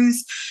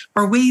stories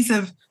or ways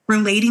of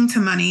relating to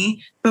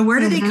money, but where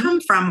do they come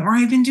from? Or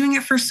I've been doing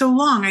it for so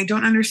long, I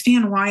don't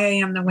understand why I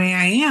am the way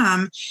I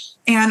am.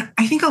 And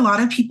I think a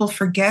lot of people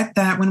forget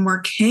that when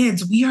we're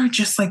kids, we are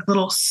just like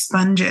little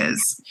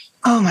sponges.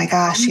 Oh my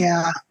gosh,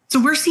 yeah.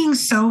 So we're seeing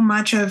so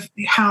much of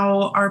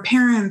how our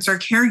parents or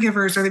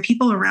caregivers or the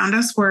people around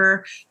us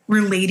were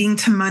relating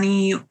to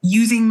money,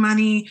 using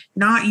money,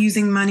 not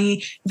using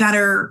money, that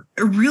are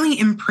really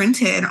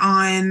imprinted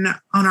on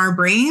on our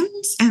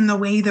brains and the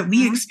way that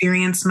we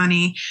experience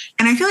money.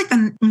 And I feel like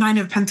the Nine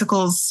of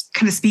Pentacles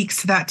kind of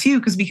speaks to that too,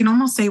 because we can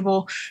almost say,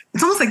 well,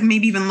 it's almost like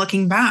maybe even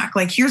looking back,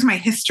 like, here's my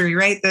history,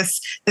 right?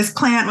 This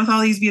plant with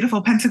all these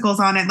beautiful pentacles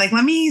on it. Like,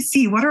 let me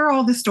see, what are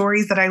all the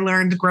stories that I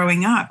learned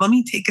growing up? Let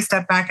me take a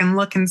step back and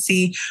look and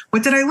see,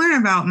 what did I learn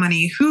about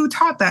money? Who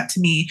taught that to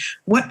me?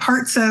 What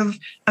parts of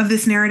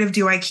this narrative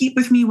do I keep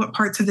with me? What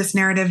parts of this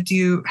narrative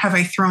have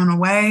I thrown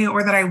away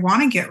or that I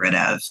want to get rid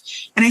of?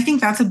 And I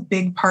think that's a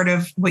big part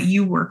of what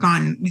you work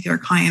on with your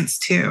clients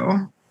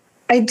too.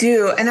 I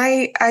do. And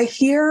I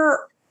hear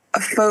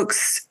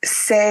folks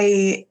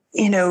say,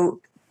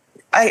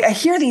 I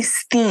hear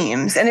these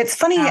themes, and it's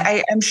funny.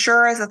 Yeah. I'm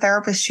sure as a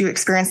therapist, you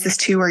experience this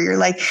too, where you're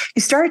like,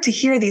 you started to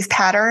hear these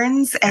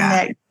patterns and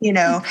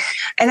that,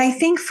 and I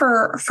think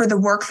for the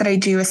work that I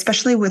do,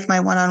 especially with my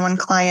one-on-one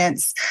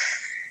clients,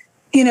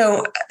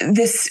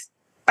 this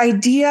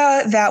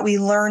idea that we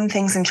learn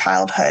things in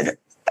childhood.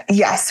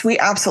 Yes, we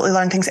absolutely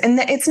learn things. And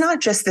it's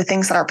not just the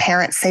things that our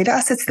parents say to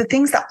us. It's the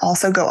things that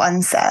also go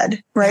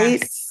unsaid, right?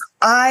 Yes.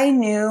 I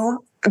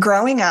knew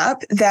growing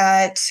up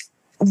that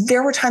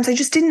there were times I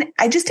just didn't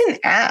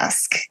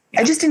ask.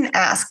 Yeah. I just didn't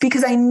ask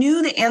because I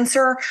knew the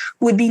answer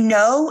would be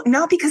no,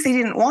 not because they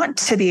didn't want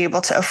to be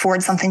able to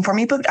afford something for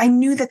me, but I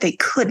knew that they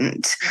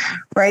couldn't,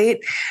 right?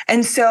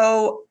 And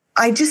so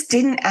I just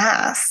didn't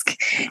ask.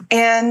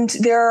 And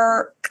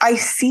I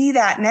see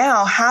that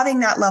now,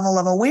 having that level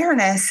of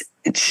awareness,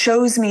 it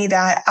shows me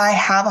that I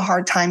have a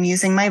hard time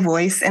using my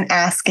voice and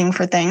asking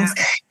for things.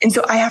 Yeah. And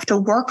so I have to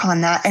work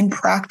on that and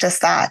practice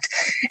that.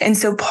 And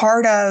so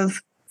part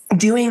of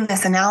doing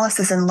this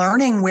analysis and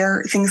learning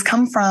where things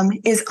come from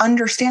is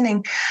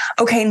understanding,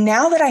 okay,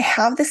 now that I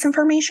have this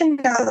information,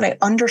 now that I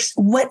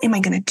understand, what am I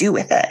going to do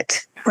with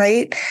it?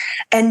 Right.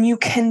 And you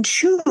can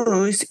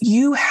choose,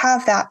 you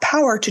have that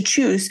power to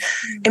choose.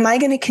 Am I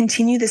going to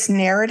continue this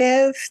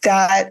narrative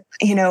that,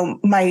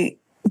 my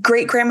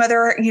great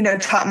grandmother,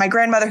 taught my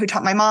grandmother who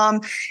taught my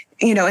mom,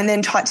 and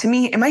then taught to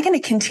me? Am I going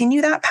to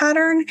continue that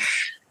pattern?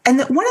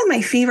 And one of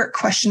my favorite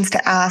questions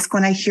to ask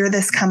when I hear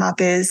this come up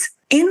is,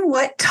 in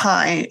what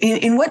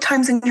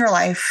times in your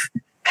life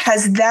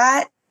has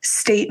that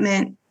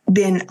statement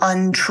been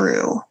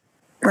untrue?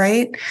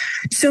 Right.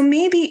 So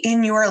maybe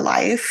in your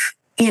life,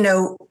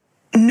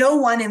 no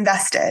one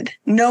invested,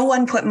 no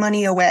one put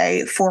money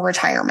away for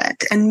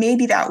retirement. And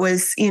maybe that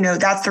was,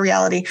 that's the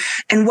reality.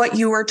 And what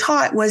you were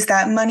taught was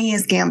that money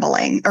is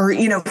gambling or,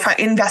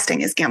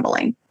 investing is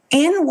gambling.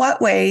 In what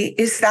way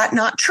is that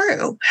not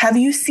true? Have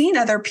you seen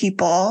other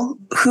people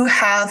who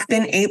have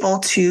been able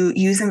to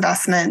use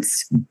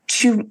investments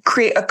to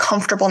create a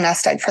comfortable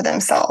nest egg for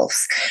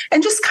themselves?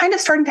 And just kind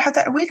of starting to have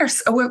that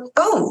awareness.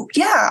 Oh,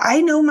 yeah,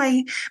 I know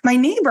my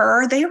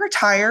neighbor, they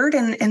retired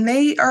and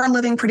they are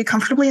living pretty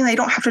comfortably and they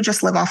don't have to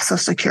just live off Social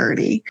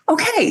Security.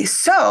 Okay,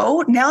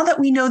 so now that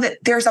we know that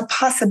there's a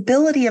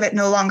possibility of it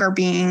no longer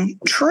being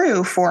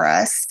true for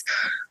us,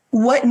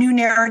 what new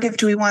narrative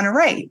do we want to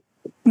write?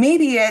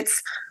 Maybe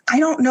it's, I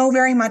don't know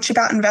very much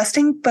about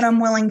investing, but I'm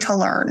willing to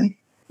learn.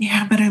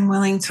 Yeah, but I'm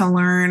willing to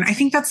learn. I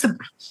think that's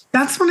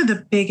one of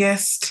the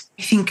biggest,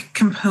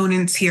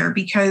 components here,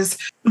 because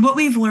what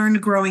we've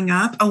learned growing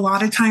up, a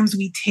lot of times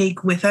we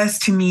take with us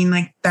to mean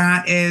like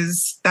that's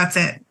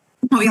it.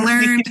 What we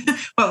learned,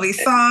 what we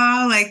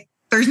saw, like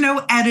there's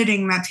no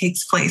editing that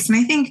takes place. And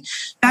I think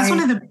that's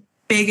one of the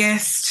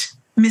biggest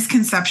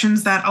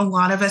misconceptions that a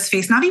lot of us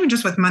face, not even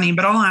just with money,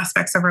 but all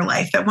aspects of our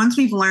life, that once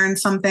we've learned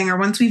something or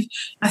once we've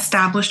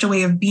established a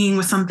way of being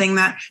with something,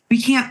 that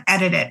we can't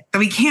edit it, that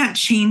we can't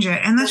change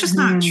it. And that's just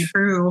not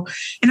true.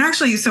 And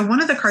actually, so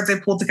one of the cards I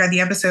pulled to guide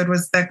the episode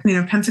was the Queen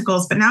of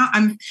Pentacles, but now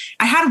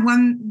I had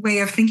one way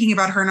of thinking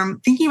about her, and I'm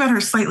thinking about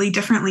her slightly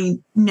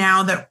differently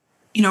now that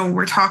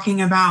we're talking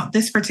about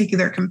this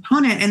particular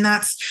component, and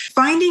that's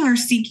finding or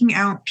seeking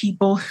out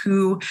people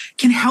who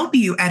can help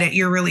you edit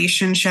your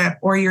relationship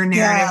or your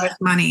narrative with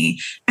money.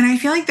 And I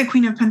feel like the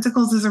Queen of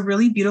Pentacles is a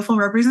really beautiful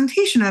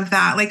representation of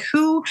that. Like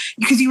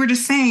because you were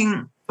just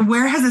saying,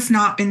 where has this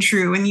not been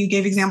true? And you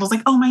gave examples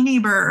like, oh, my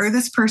neighbor or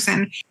this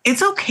person.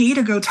 It's okay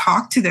to go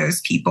talk to those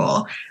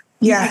people.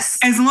 Yes.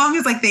 As long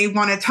as they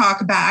want to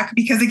talk back,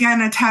 because again,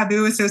 a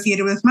taboo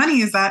associated with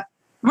money is that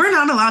we're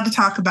not allowed to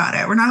talk about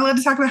it. We're not allowed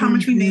to talk about how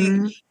much we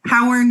make,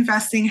 how we're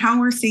investing,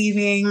 how we're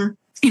saving,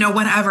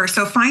 whatever.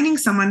 So finding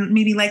someone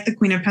maybe like the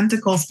Queen of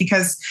Pentacles,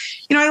 because,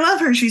 I love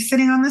her. She's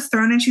sitting on this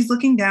throne and she's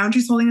looking down.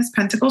 She's holding this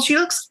pentacle. She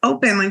looks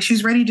open, like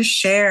she's ready to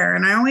share.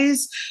 And I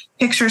always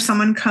picture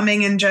someone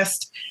coming and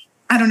just,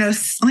 I don't know,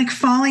 like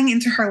falling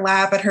into her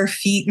lap at her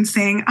feet and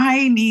saying,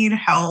 I need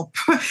help.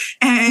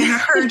 And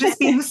her just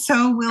being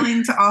so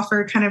willing to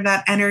offer kind of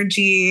that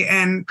energy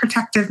and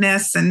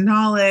protectiveness and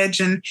knowledge.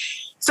 And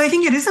so I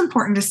think it is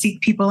important to seek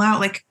people out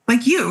like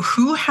you,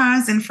 who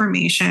has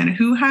information,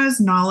 who has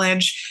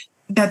knowledge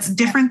that's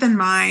different than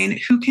mine,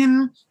 who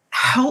can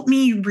help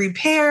me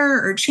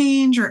repair or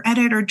change or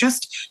edit or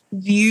just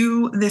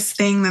view this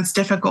thing that's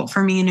difficult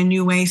for me in a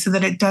new way so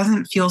that it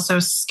doesn't feel so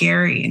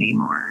scary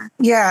anymore.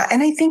 Yeah.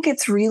 And I think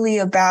it's really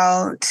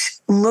about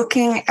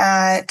looking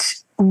at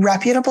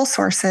reputable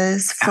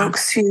sources,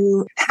 folks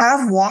who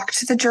have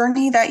walked the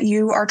journey that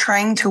you are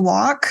trying to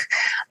walk.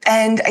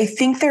 And I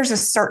think there's a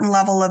certain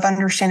level of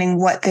understanding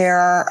what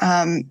their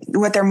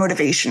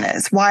motivation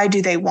is. Why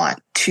do they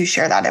want to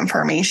share that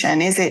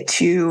information? Is it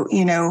to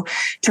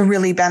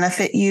really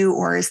benefit you,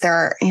 or is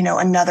there,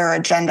 another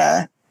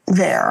agenda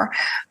there?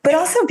 But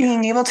also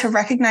being able to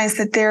recognize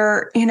that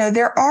there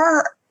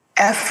are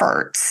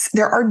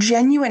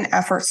genuine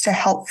efforts to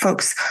help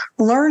folks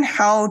learn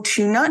how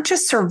to not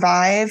just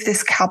survive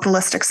this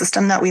capitalistic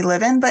system that we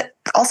live in, but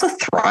also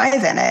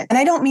thrive in it. And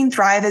I don't mean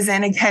thrive as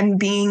in, again,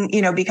 being,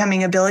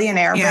 becoming a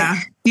billionaire, but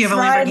you have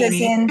thrive a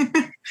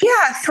Lamborghini.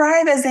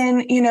 Thrive as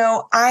in,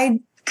 I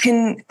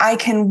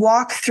can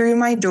walk through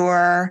my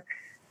door,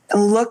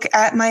 look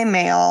at my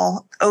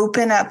mail,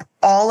 open up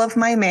all of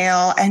my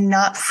mail and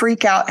not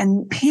freak out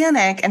and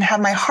panic and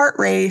have my heart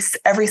race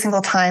every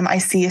single time I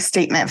see a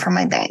statement from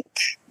my bank.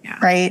 Yeah.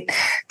 Right.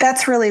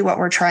 That's really what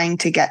we're trying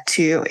to get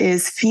to,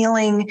 is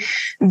feeling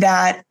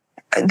that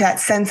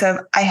sense of,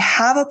 I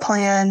have a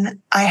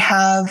plan. I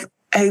have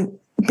a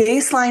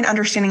baseline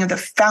understanding of the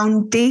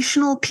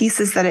foundational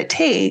pieces that it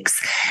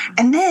takes.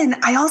 And then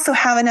I also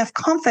have enough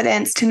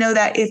confidence to know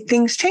that if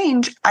things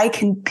change, I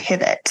can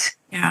pivot.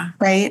 Yeah.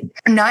 Right.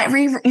 Not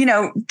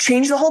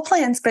change the whole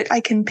plans, but I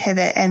can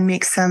pivot and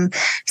make some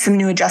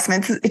new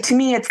adjustments. To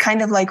me, it's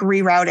kind of like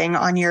rerouting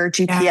on your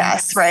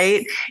GPS,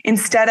 right?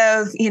 Instead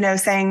of,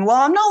 saying, well,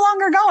 I'm no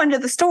longer going to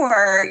the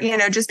store,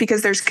 just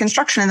because there's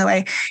construction in the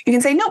way, you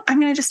can say, no,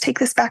 I'm going to just take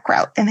this back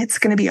route and it's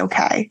going to be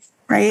okay.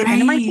 Right.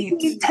 And it might take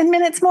me 10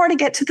 minutes more to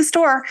get to the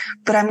store,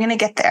 but I'm going to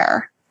get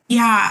there.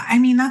 Yeah. I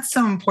mean, that's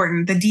so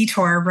important, the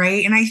detour,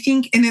 right? And I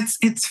think, and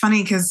it's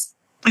funny because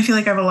I feel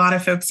like I have a lot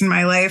of folks in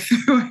my life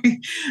who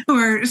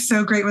are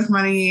so great with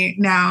money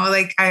now.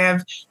 Like I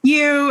have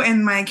you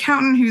and my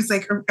accountant who's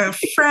like a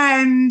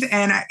friend,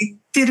 and I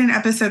did an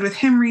episode with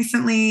him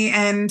recently.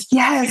 And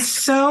it's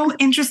so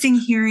interesting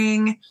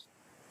hearing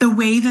the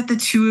way that the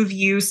two of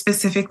you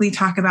specifically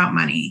talk about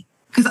money,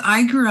 because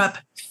I grew up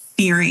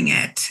fearing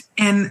it.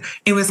 And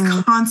it was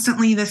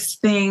constantly this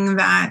thing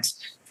that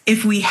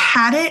if we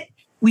had it,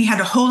 we had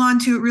to hold on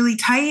to it really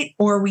tight,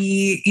 or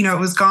it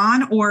was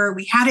gone, or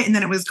we had it and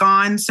then it was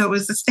gone. So it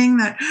was this thing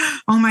that,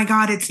 oh my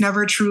God, it's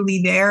never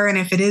truly there. And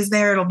if it is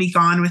there, it'll be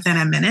gone within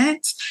a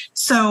minute.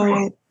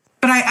 So,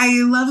 but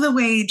I love the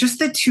way just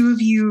the two of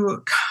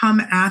you come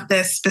at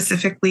this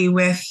specifically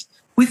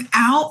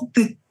without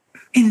the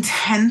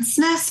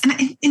intenseness,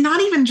 and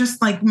not even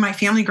just like my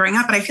family growing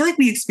up, but I feel like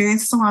we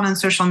experience this a lot on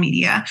social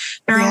media.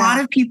 There are a lot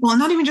of people, and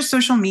not even just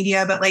social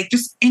media, but like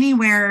just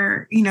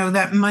anywhere,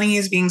 that money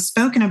is being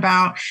spoken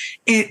about,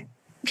 it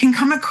can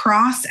come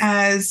across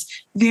as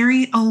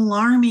very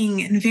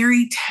alarming and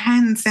very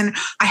tense. And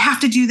I have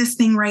to do this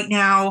thing right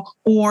now,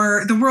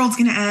 or the world's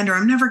going to end, or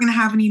I'm never going to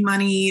have any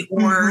money,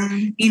 or,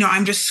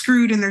 I'm just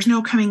screwed and there's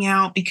no coming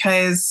out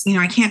because,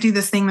 I can't do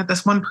this thing that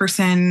this one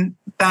person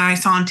that I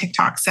saw on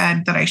TikTok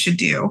said that I should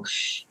do.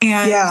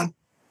 And,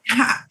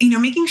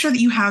 making sure that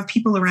you have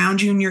people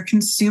around you and you're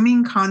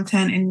consuming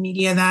content and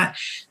media that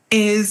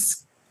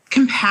is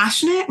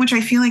compassionate, which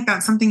I feel like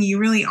that's something you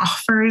really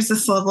offer, is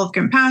this level of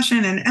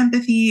compassion and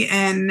empathy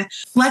and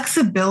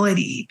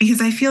flexibility.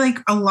 Because I feel like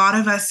a lot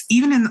of us,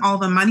 even in all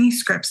the money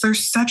scripts,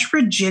 there's such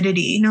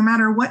rigidity, no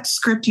matter what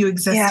script you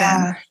exist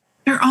in,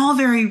 they're all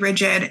very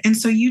rigid. And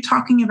so you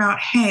talking about,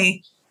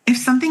 hey, if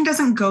something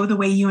doesn't go the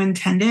way you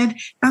intended,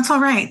 that's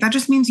all right. That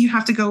just means you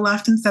have to go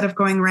left instead of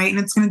going right. And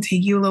it's going to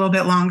take you a little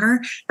bit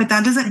longer, but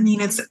that doesn't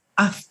mean it's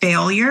a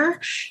failure.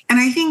 And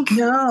I think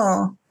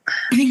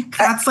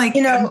that's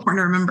important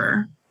to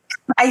remember.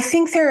 I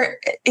think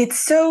it's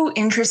so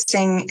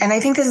interesting. And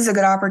I think this is a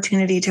good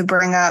opportunity to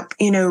bring up,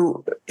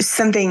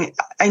 something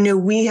I know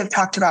we have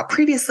talked about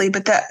previously,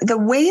 but the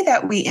way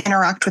that we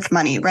interact with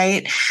money,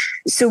 right?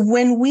 So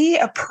when we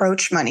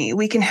approach money,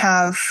 we can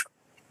have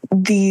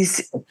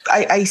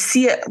I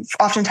see it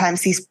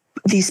oftentimes,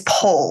 these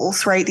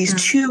poles, right? These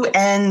two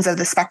ends of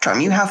the spectrum.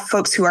 You have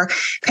folks who are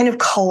kind of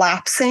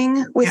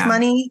collapsing with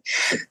money.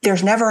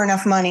 There's never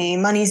enough money.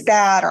 Money's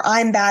bad, or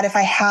I'm bad if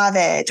I have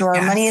it, or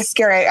money is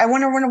scary. I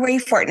want to run away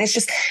for it. And it's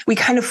just, we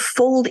kind of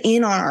fold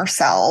in on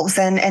ourselves,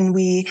 and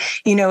we,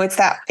 it's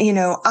that,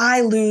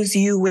 I lose,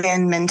 you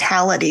win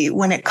mentality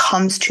when it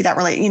comes to that,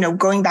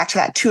 going back to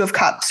that Two of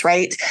Cups,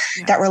 right?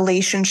 Yeah. That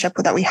relationship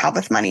that we have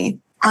with money.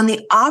 On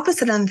the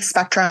opposite end of the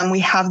spectrum, we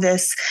have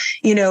this,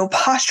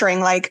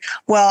 posturing like,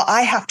 well,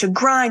 I have to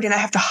grind and I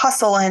have to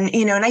hustle. And,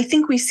 and I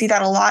think we see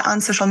that a lot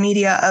on social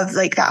media, of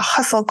like that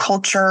hustle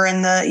culture,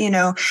 and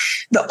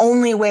the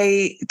only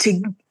way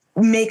to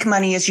make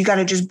money is you got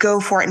to just go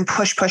for it and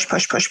push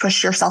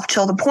yourself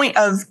till the point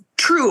of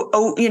true,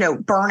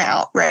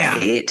 burnout,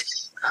 right? Yeah.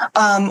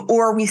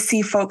 Or we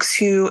see folks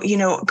who,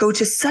 go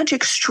to such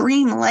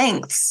extreme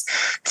lengths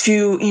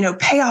to,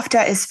 pay off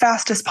debt as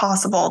fast as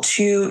possible,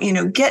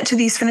 to, get to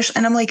these finish.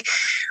 And I'm like,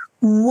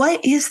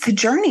 what is the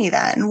journey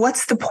then?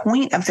 What's the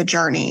point of the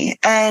journey?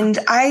 And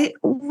I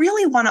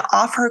really want to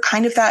offer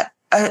kind of that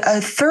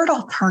a third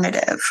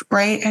alternative,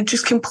 right? And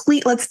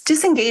let's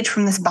disengage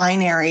from this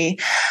binary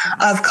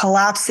of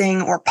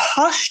collapsing or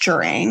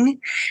posturing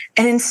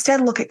and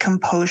instead look at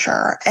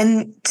composure.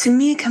 And to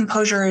me,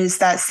 composure is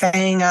that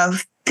saying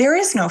of there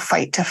is no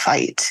fight to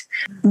fight.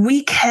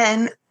 We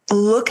can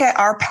look at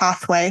our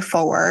pathway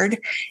forward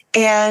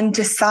and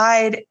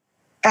decide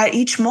at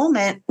each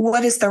moment,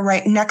 what is the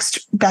right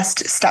next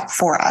best step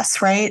for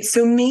us, right?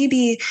 So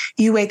maybe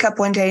you wake up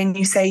one day and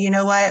you say, you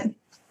know what?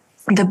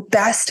 The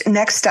best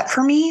next step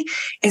for me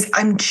is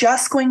I'm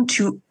just going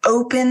to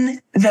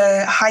open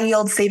the high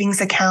yield savings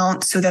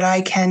account so that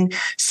I can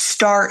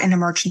start an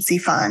emergency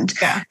fund.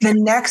 Yeah. The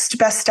next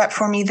best step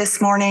for me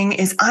this morning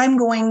is I'm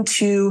going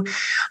to,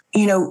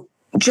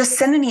 just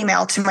send an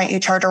email to my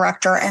HR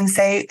director and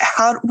say,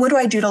 what do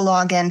I do to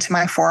log into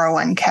my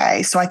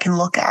 401k so I can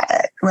look at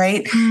it,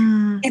 right?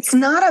 It's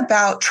not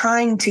about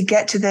trying to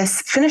get to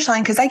this finish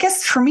line. Because I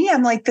guess for me,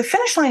 I'm like, the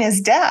finish line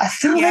is death.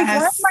 Yes.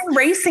 Like, why am I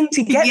racing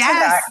to get to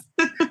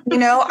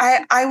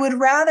that? I would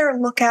rather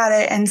look at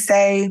it and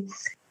say,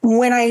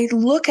 when I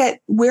look at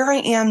where I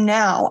am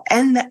now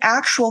and the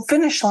actual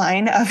finish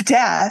line of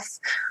death,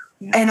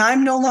 and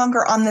I'm no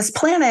longer on this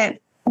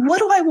planet, what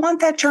do I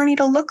want that journey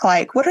to look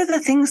like? What are the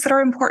things that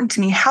are important to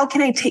me? How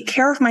can I take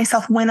care of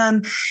myself when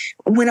I'm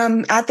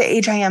at the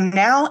age I am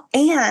now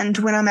and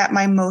when I'm at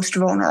my most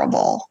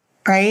vulnerable,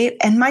 right?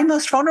 And my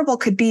most vulnerable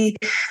could be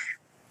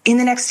in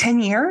the next 10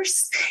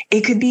 years.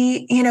 It could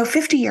be,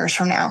 50 years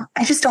from now.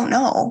 I just don't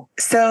know.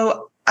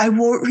 So I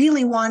will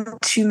really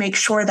want to make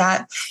sure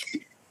that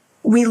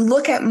we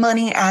look at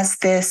money as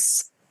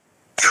this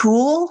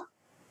tool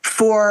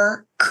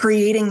for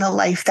creating the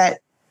life that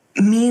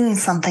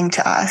means something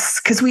to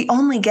us, because we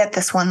only get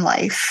this one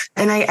life.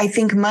 And I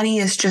think money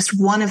is just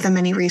one of the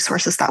many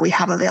resources that we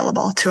have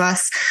available to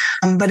us.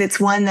 But it's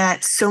one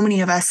that so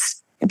many of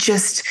us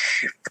just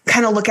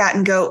kind of look at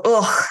and go,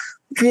 oh,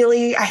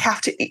 really? I have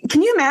to.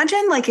 Can you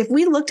imagine, like, if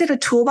we looked at a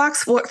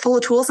toolbox full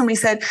of tools and we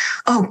said,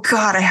 oh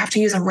God, I have to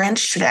use a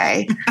wrench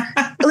today.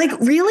 Like,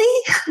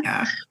 really?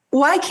 Yeah.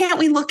 Why can't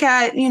we look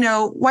at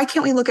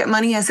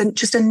money as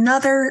just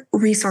another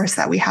resource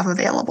that we have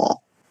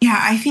available? Yeah,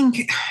 I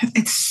think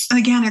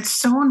it's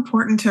so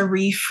important to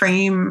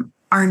reframe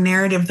our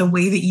narrative the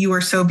way that you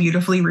are so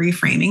beautifully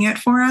reframing it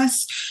for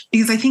us,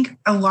 because I think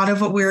a lot of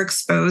what we're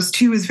exposed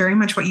to is very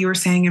much what you were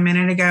saying a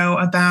minute ago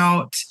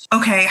about,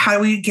 okay, how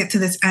do we get to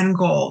this end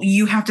goal?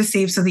 You have to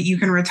save so that you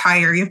can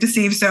retire. You have to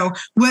save. So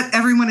what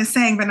everyone is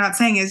saying but not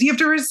saying is you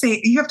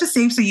have to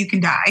save so you can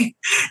die.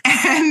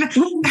 And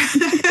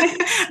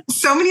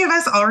so many of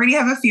us already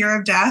have a fear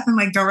of death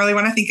and don't really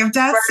want to think of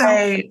death.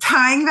 Right. So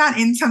tying that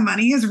into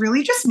money is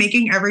really just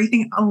making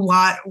everything a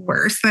lot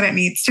worse than it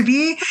needs to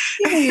be.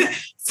 Right.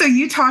 So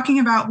you talking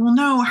about, well,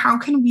 no, how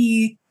can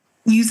we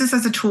use this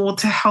as a tool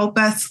to help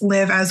us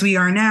live as we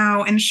are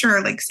now? And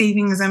sure,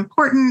 saving is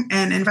important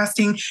and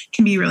investing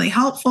can be really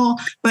helpful,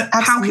 but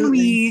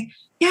Absolutely.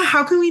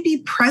 how can we be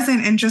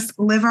present and just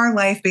live our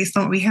life based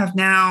on what we have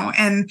now?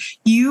 And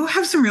you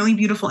have some really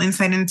beautiful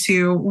insight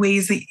into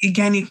ways that,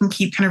 again, you can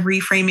keep kind of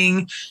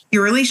reframing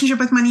your relationship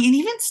with money and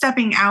even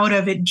stepping out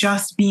of it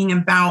just being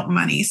about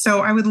money. So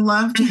I would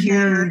love to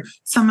hear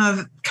some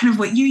of kind of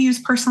what you use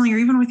personally or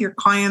even with your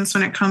clients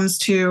when it comes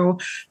to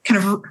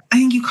kind of, I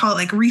think you call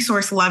it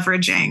resource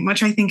leveraging,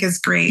 which I think is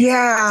great.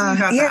 Yeah.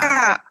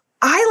 That.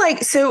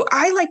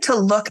 I like to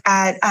look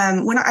at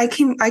when I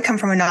come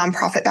from a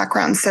nonprofit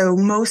background. So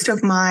most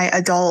of my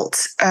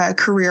adult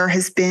career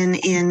has been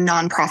in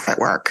nonprofit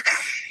work.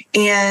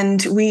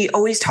 And we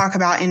always talk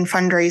about in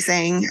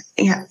fundraising,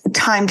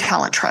 time,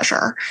 talent,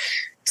 treasure.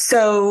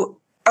 So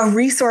a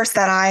resource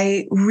that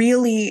I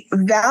really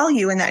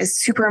value and that is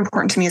super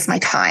important to me is my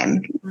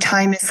time.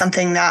 Time is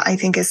something that I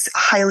think is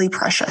highly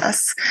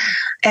precious.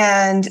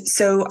 And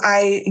so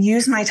I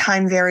use my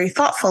time very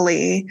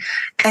thoughtfully,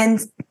 and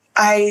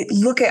I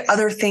look at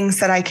other things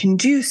that I can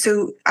do.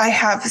 So I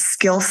have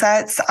skill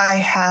sets, I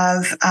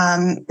have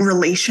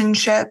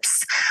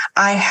relationships,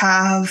 I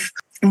have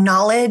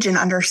knowledge and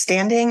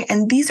understanding,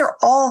 and these are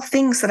all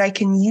things that I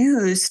can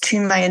use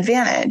to my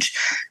advantage.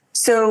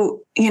 So,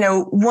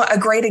 what a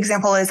great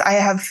example is I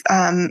have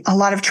a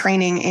lot of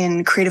training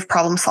in creative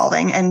problem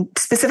solving, and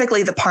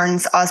specifically the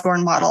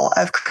Parnes-Osborne model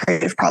of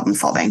creative problem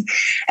solving.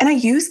 And I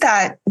use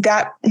that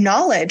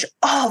knowledge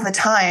all the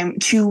time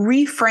to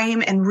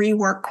reframe and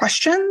rework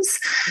questions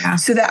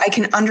so that I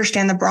can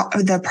understand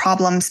the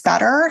problems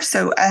better.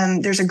 So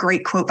there's a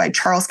great quote by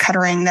Charles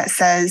Kettering that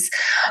says,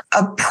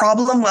 "A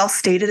problem well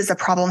stated is a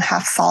problem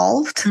half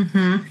solved."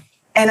 Mm-hmm.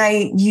 And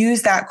I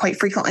use that quite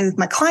frequently with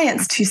my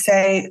clients to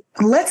say,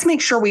 let's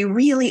make sure we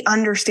really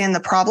understand the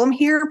problem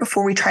here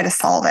before we try to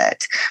solve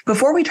it.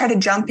 Before we try to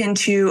jump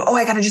into,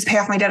 I got to just pay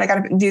off my debt. I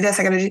got to do this.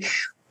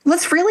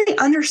 Let's really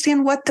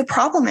understand what the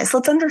problem is.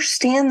 Let's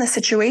understand the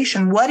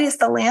situation. What is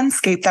the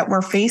landscape that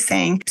we're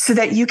facing so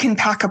that you can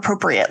pack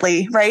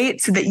appropriately,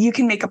 right? So that you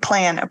can make a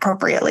plan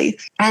appropriately.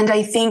 And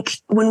I think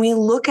when we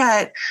look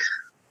at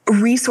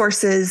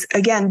resources,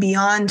 again,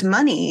 beyond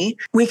money,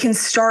 we can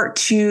start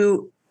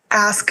to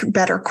ask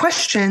better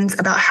questions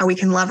about how we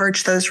can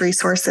leverage those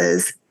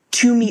resources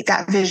to meet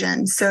that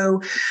vision.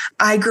 So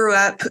I grew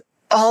up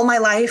all my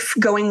life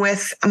going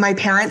with my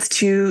parents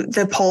to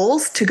the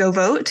polls to go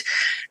vote.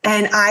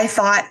 And I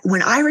thought,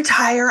 when I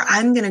retire,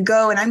 I'm going to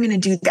go and I'm going to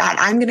do that.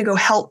 I'm going to go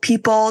help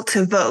people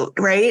to vote,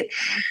 right?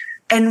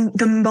 And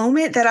the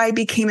moment that I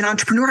became an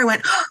entrepreneur, I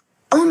went,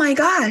 oh my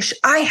gosh,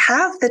 I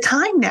have the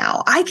time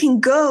now. I can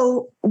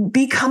go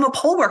become a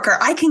poll worker.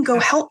 I can go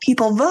help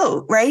people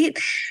vote, right?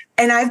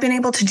 And I've been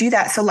able to do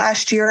that. So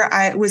last year,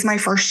 it was my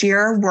first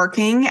year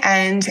working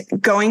and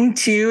going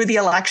to the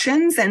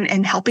elections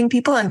and helping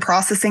people and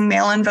processing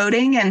mail-in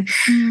voting. And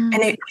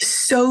it was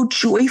so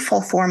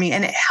joyful for me.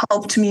 And it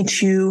helped me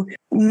to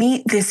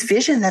meet this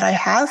vision that I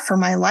have for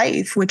my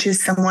life, which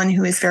is someone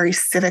who is very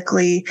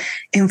civically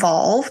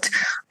involved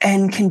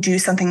and can do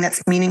something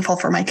that's meaningful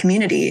for my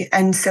community.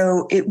 And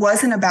so it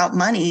wasn't about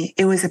money.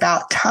 It was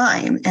about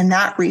time and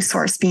that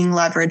resource being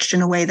leveraged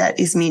in a way that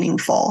is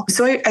meaningful.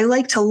 So I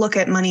like to look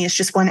at money as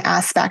just one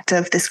aspect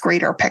of this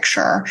greater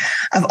picture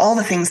of all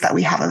the things that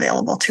we have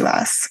available to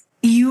us.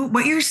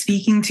 What you're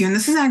speaking to, and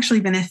this has actually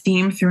been a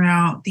theme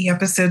throughout the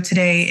episode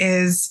today,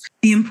 is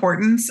the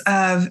importance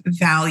of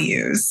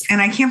values.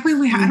 And I can't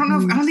believe I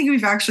don't think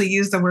we've actually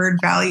used the word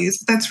values,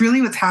 but that's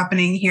really what's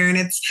happening here. And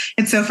it's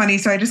so funny.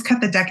 So I just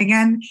cut the deck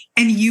again,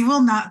 and you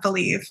will not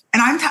believe.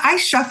 And I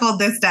shuffled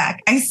this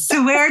deck. I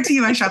swear to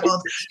you, I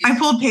shuffled. I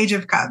pulled Page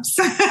of Cups.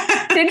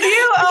 Did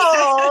you?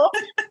 Oh,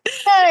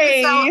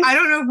 nice. So I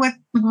don't know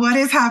what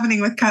is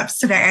happening with cups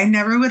today. I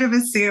never would have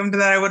assumed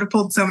that I would have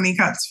pulled so many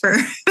cups for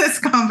this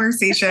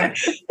conversation,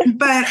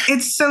 but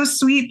it's so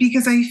sweet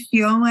because I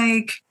feel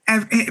like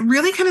it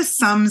really kind of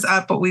sums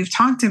up what we've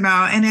talked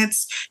about. And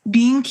it's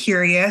being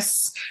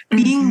curious,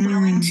 being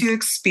willing to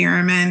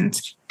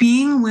experiment,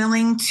 being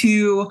willing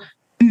to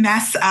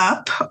mess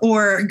up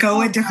or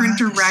go a different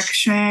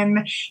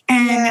direction,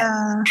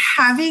 and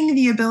having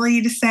the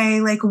ability to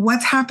say, like,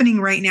 what's happening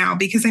right now?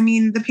 Because I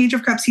mean, the Page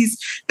of Cups, he's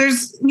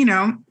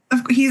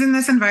in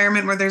this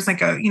environment where there's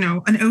like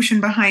an ocean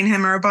behind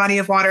him or a body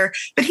of water,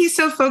 but he's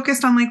so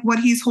focused on like what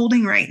he's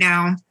holding right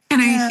now.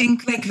 And I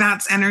think like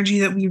that's energy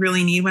that we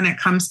really need when it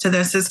comes to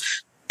this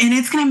and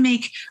it's going to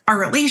make our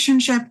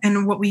relationship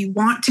and what we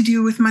want to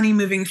do with money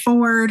moving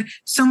forward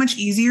so much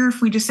easier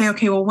if we just say,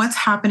 okay, well, what's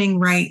happening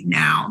right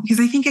now? Because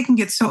I think it can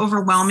get so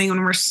overwhelming when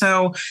we're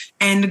so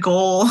end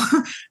goal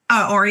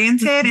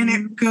oriented. And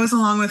it goes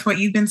along with what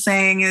you've been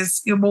saying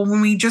is, well, when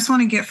we just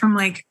want to get from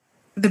like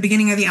the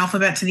beginning of the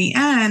alphabet to the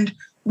end,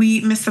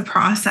 we miss the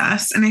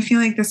process. And I feel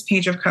like this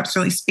Page of Cups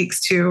really speaks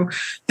to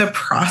the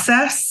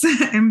process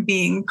and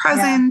being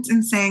present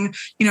and saying,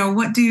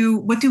 what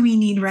do we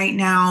need right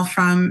now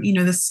from,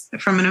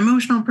 from an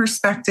emotional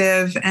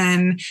perspective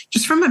and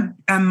just from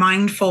a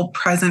mindful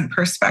present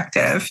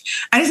perspective.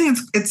 I just think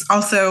it's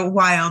also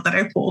wild that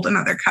I pulled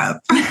another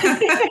cup.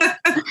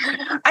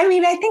 I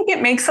mean, I think it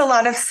makes a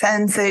lot of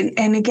sense.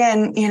 And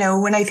again,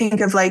 when I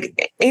think of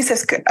like Ace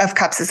of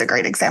Cups is a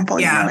great example,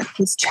 like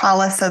this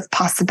chalice of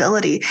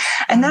possibility.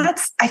 And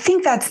I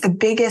think that's the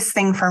biggest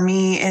thing for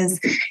me is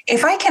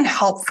if I can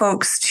help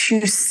folks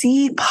to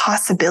see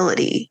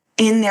possibility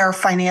in their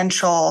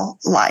financial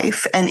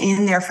life and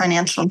in their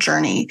financial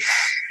journey,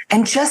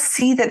 and just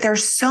see that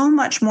there's so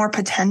much more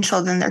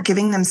potential than they're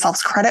giving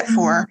themselves credit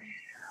for,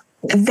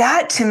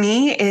 that to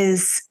me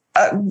is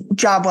a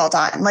job well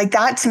done. Like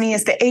that to me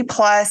is the A+,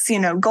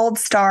 gold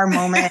star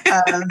moment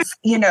of,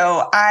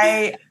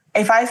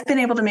 if I've been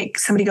able to make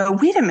somebody go,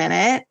 wait a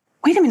minute,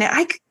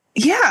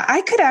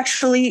 I could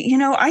actually,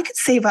 I could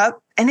save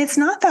up, and it's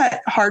not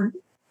that hard.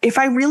 If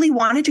I really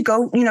wanted to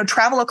go,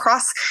 travel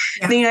across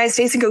the United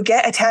States and go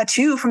get a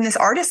tattoo from this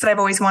artist that I've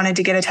always wanted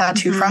to get a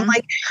tattoo from,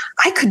 like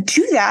I could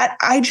do that.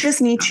 I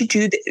just need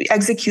to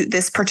execute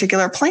this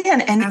particular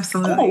plan. And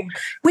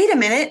wait a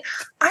minute,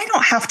 I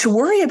don't have to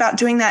worry about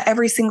doing that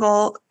every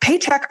single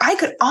paycheck. I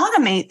could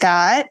automate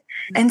that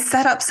and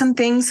set up some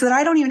things so that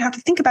I don't even have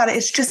to think about it.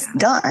 It's just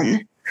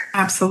done.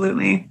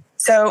 Absolutely.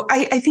 So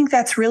I think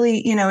that's really,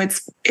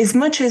 it's as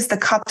much as the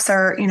cups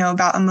are,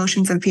 about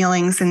emotions and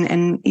feelings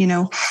and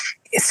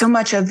so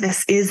much of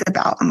this is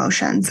about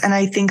emotions. And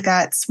I think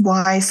that's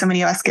why so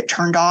many of us get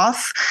turned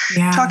off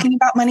talking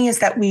about money, is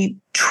that we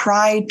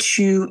try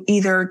to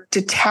either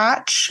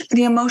detach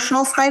the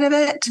emotional side of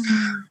it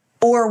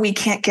or we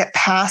can't get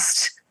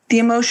past the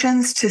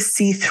emotions to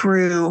see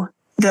through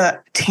the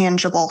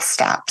tangible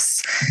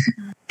steps.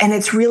 And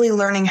it's really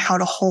learning how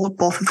to hold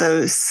both of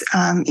those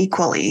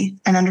equally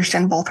and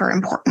understand both are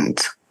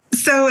important.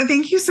 So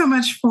thank you so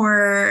much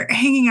for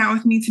hanging out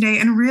with me today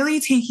and really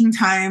taking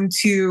time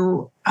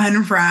to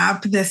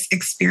unwrap this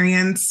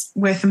experience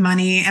with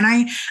money. And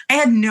I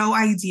had no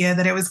idea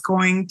that it was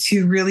going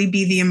to really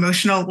be the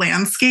emotional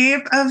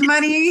landscape of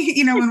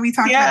money. When we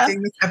talked about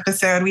doing this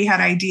episode, we had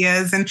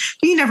ideas, and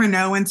you never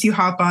know once you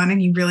hop on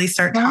and you really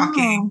start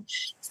talking.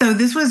 So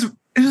this was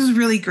It was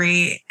really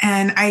great.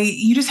 And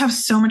you just have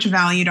so much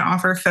value to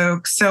offer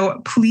folks.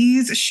 So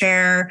please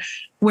share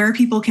where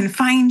people can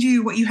find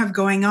you, what you have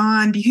going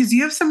on, because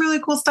you have some really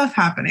cool stuff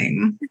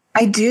happening.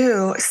 I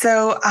do.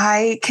 So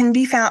I can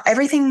be found,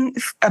 everything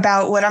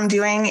about what I'm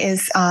doing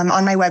is on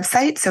my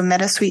website, so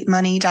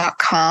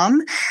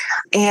metasweetmoney.com.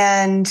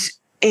 And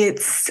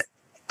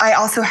I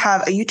also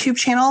have a YouTube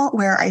channel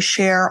where I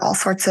share all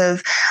sorts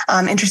of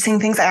interesting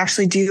things. I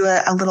actually do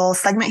a little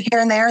segment here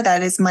and there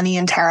that is money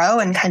and tarot,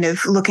 and kind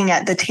of looking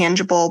at the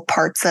tangible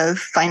parts of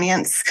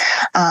finance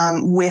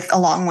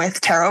along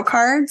with tarot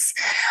cards.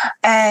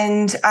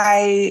 And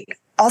I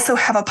also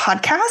have a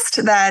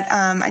podcast that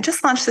I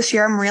just launched this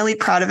year. I'm really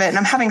proud of it, and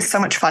I'm having so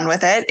much fun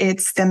with it.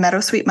 It's the Meadow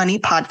Sweet Money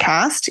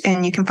podcast,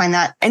 and you can find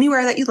that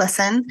anywhere that you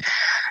listen.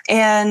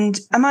 And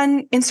I'm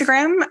on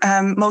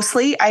Instagram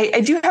mostly.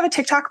 I do have a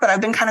TikTok, but I've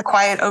been kind of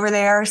quiet over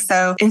there.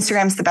 So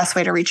Instagram's the best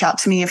way to reach out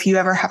to me if you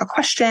ever have a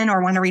question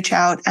or want to reach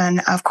out. And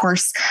of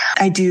course,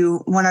 I do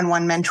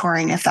one-on-one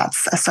mentoring if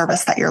that's a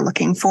service that you're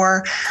looking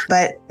for.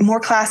 But more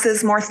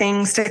classes, more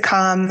things to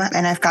come,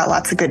 and I've got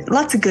lots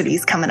of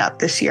goodies coming up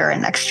this year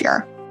and next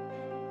year.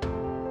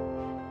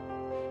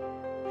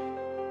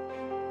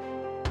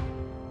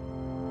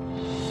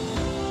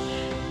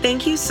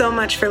 Thank you so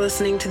much for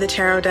listening to The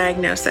Tarot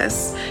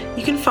Diagnosis.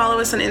 You can follow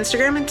us on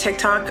Instagram and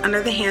TikTok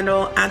under the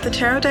handle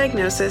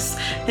 @TheTarotDiagnosis,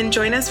 and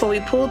join us while we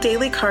pull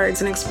daily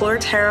cards and explore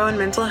tarot and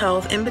mental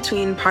health in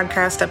between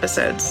podcast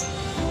episodes.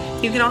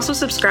 You can also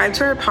subscribe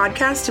to our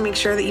podcast to make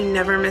sure that you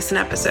never miss an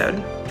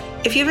episode.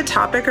 If you have a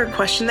topic or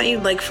question that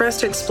you'd like for us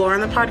to explore on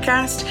the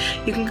podcast,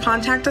 you can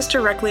contact us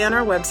directly on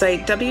our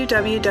website,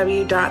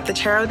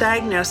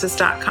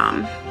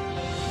 www.thetarotdiagnosis.com.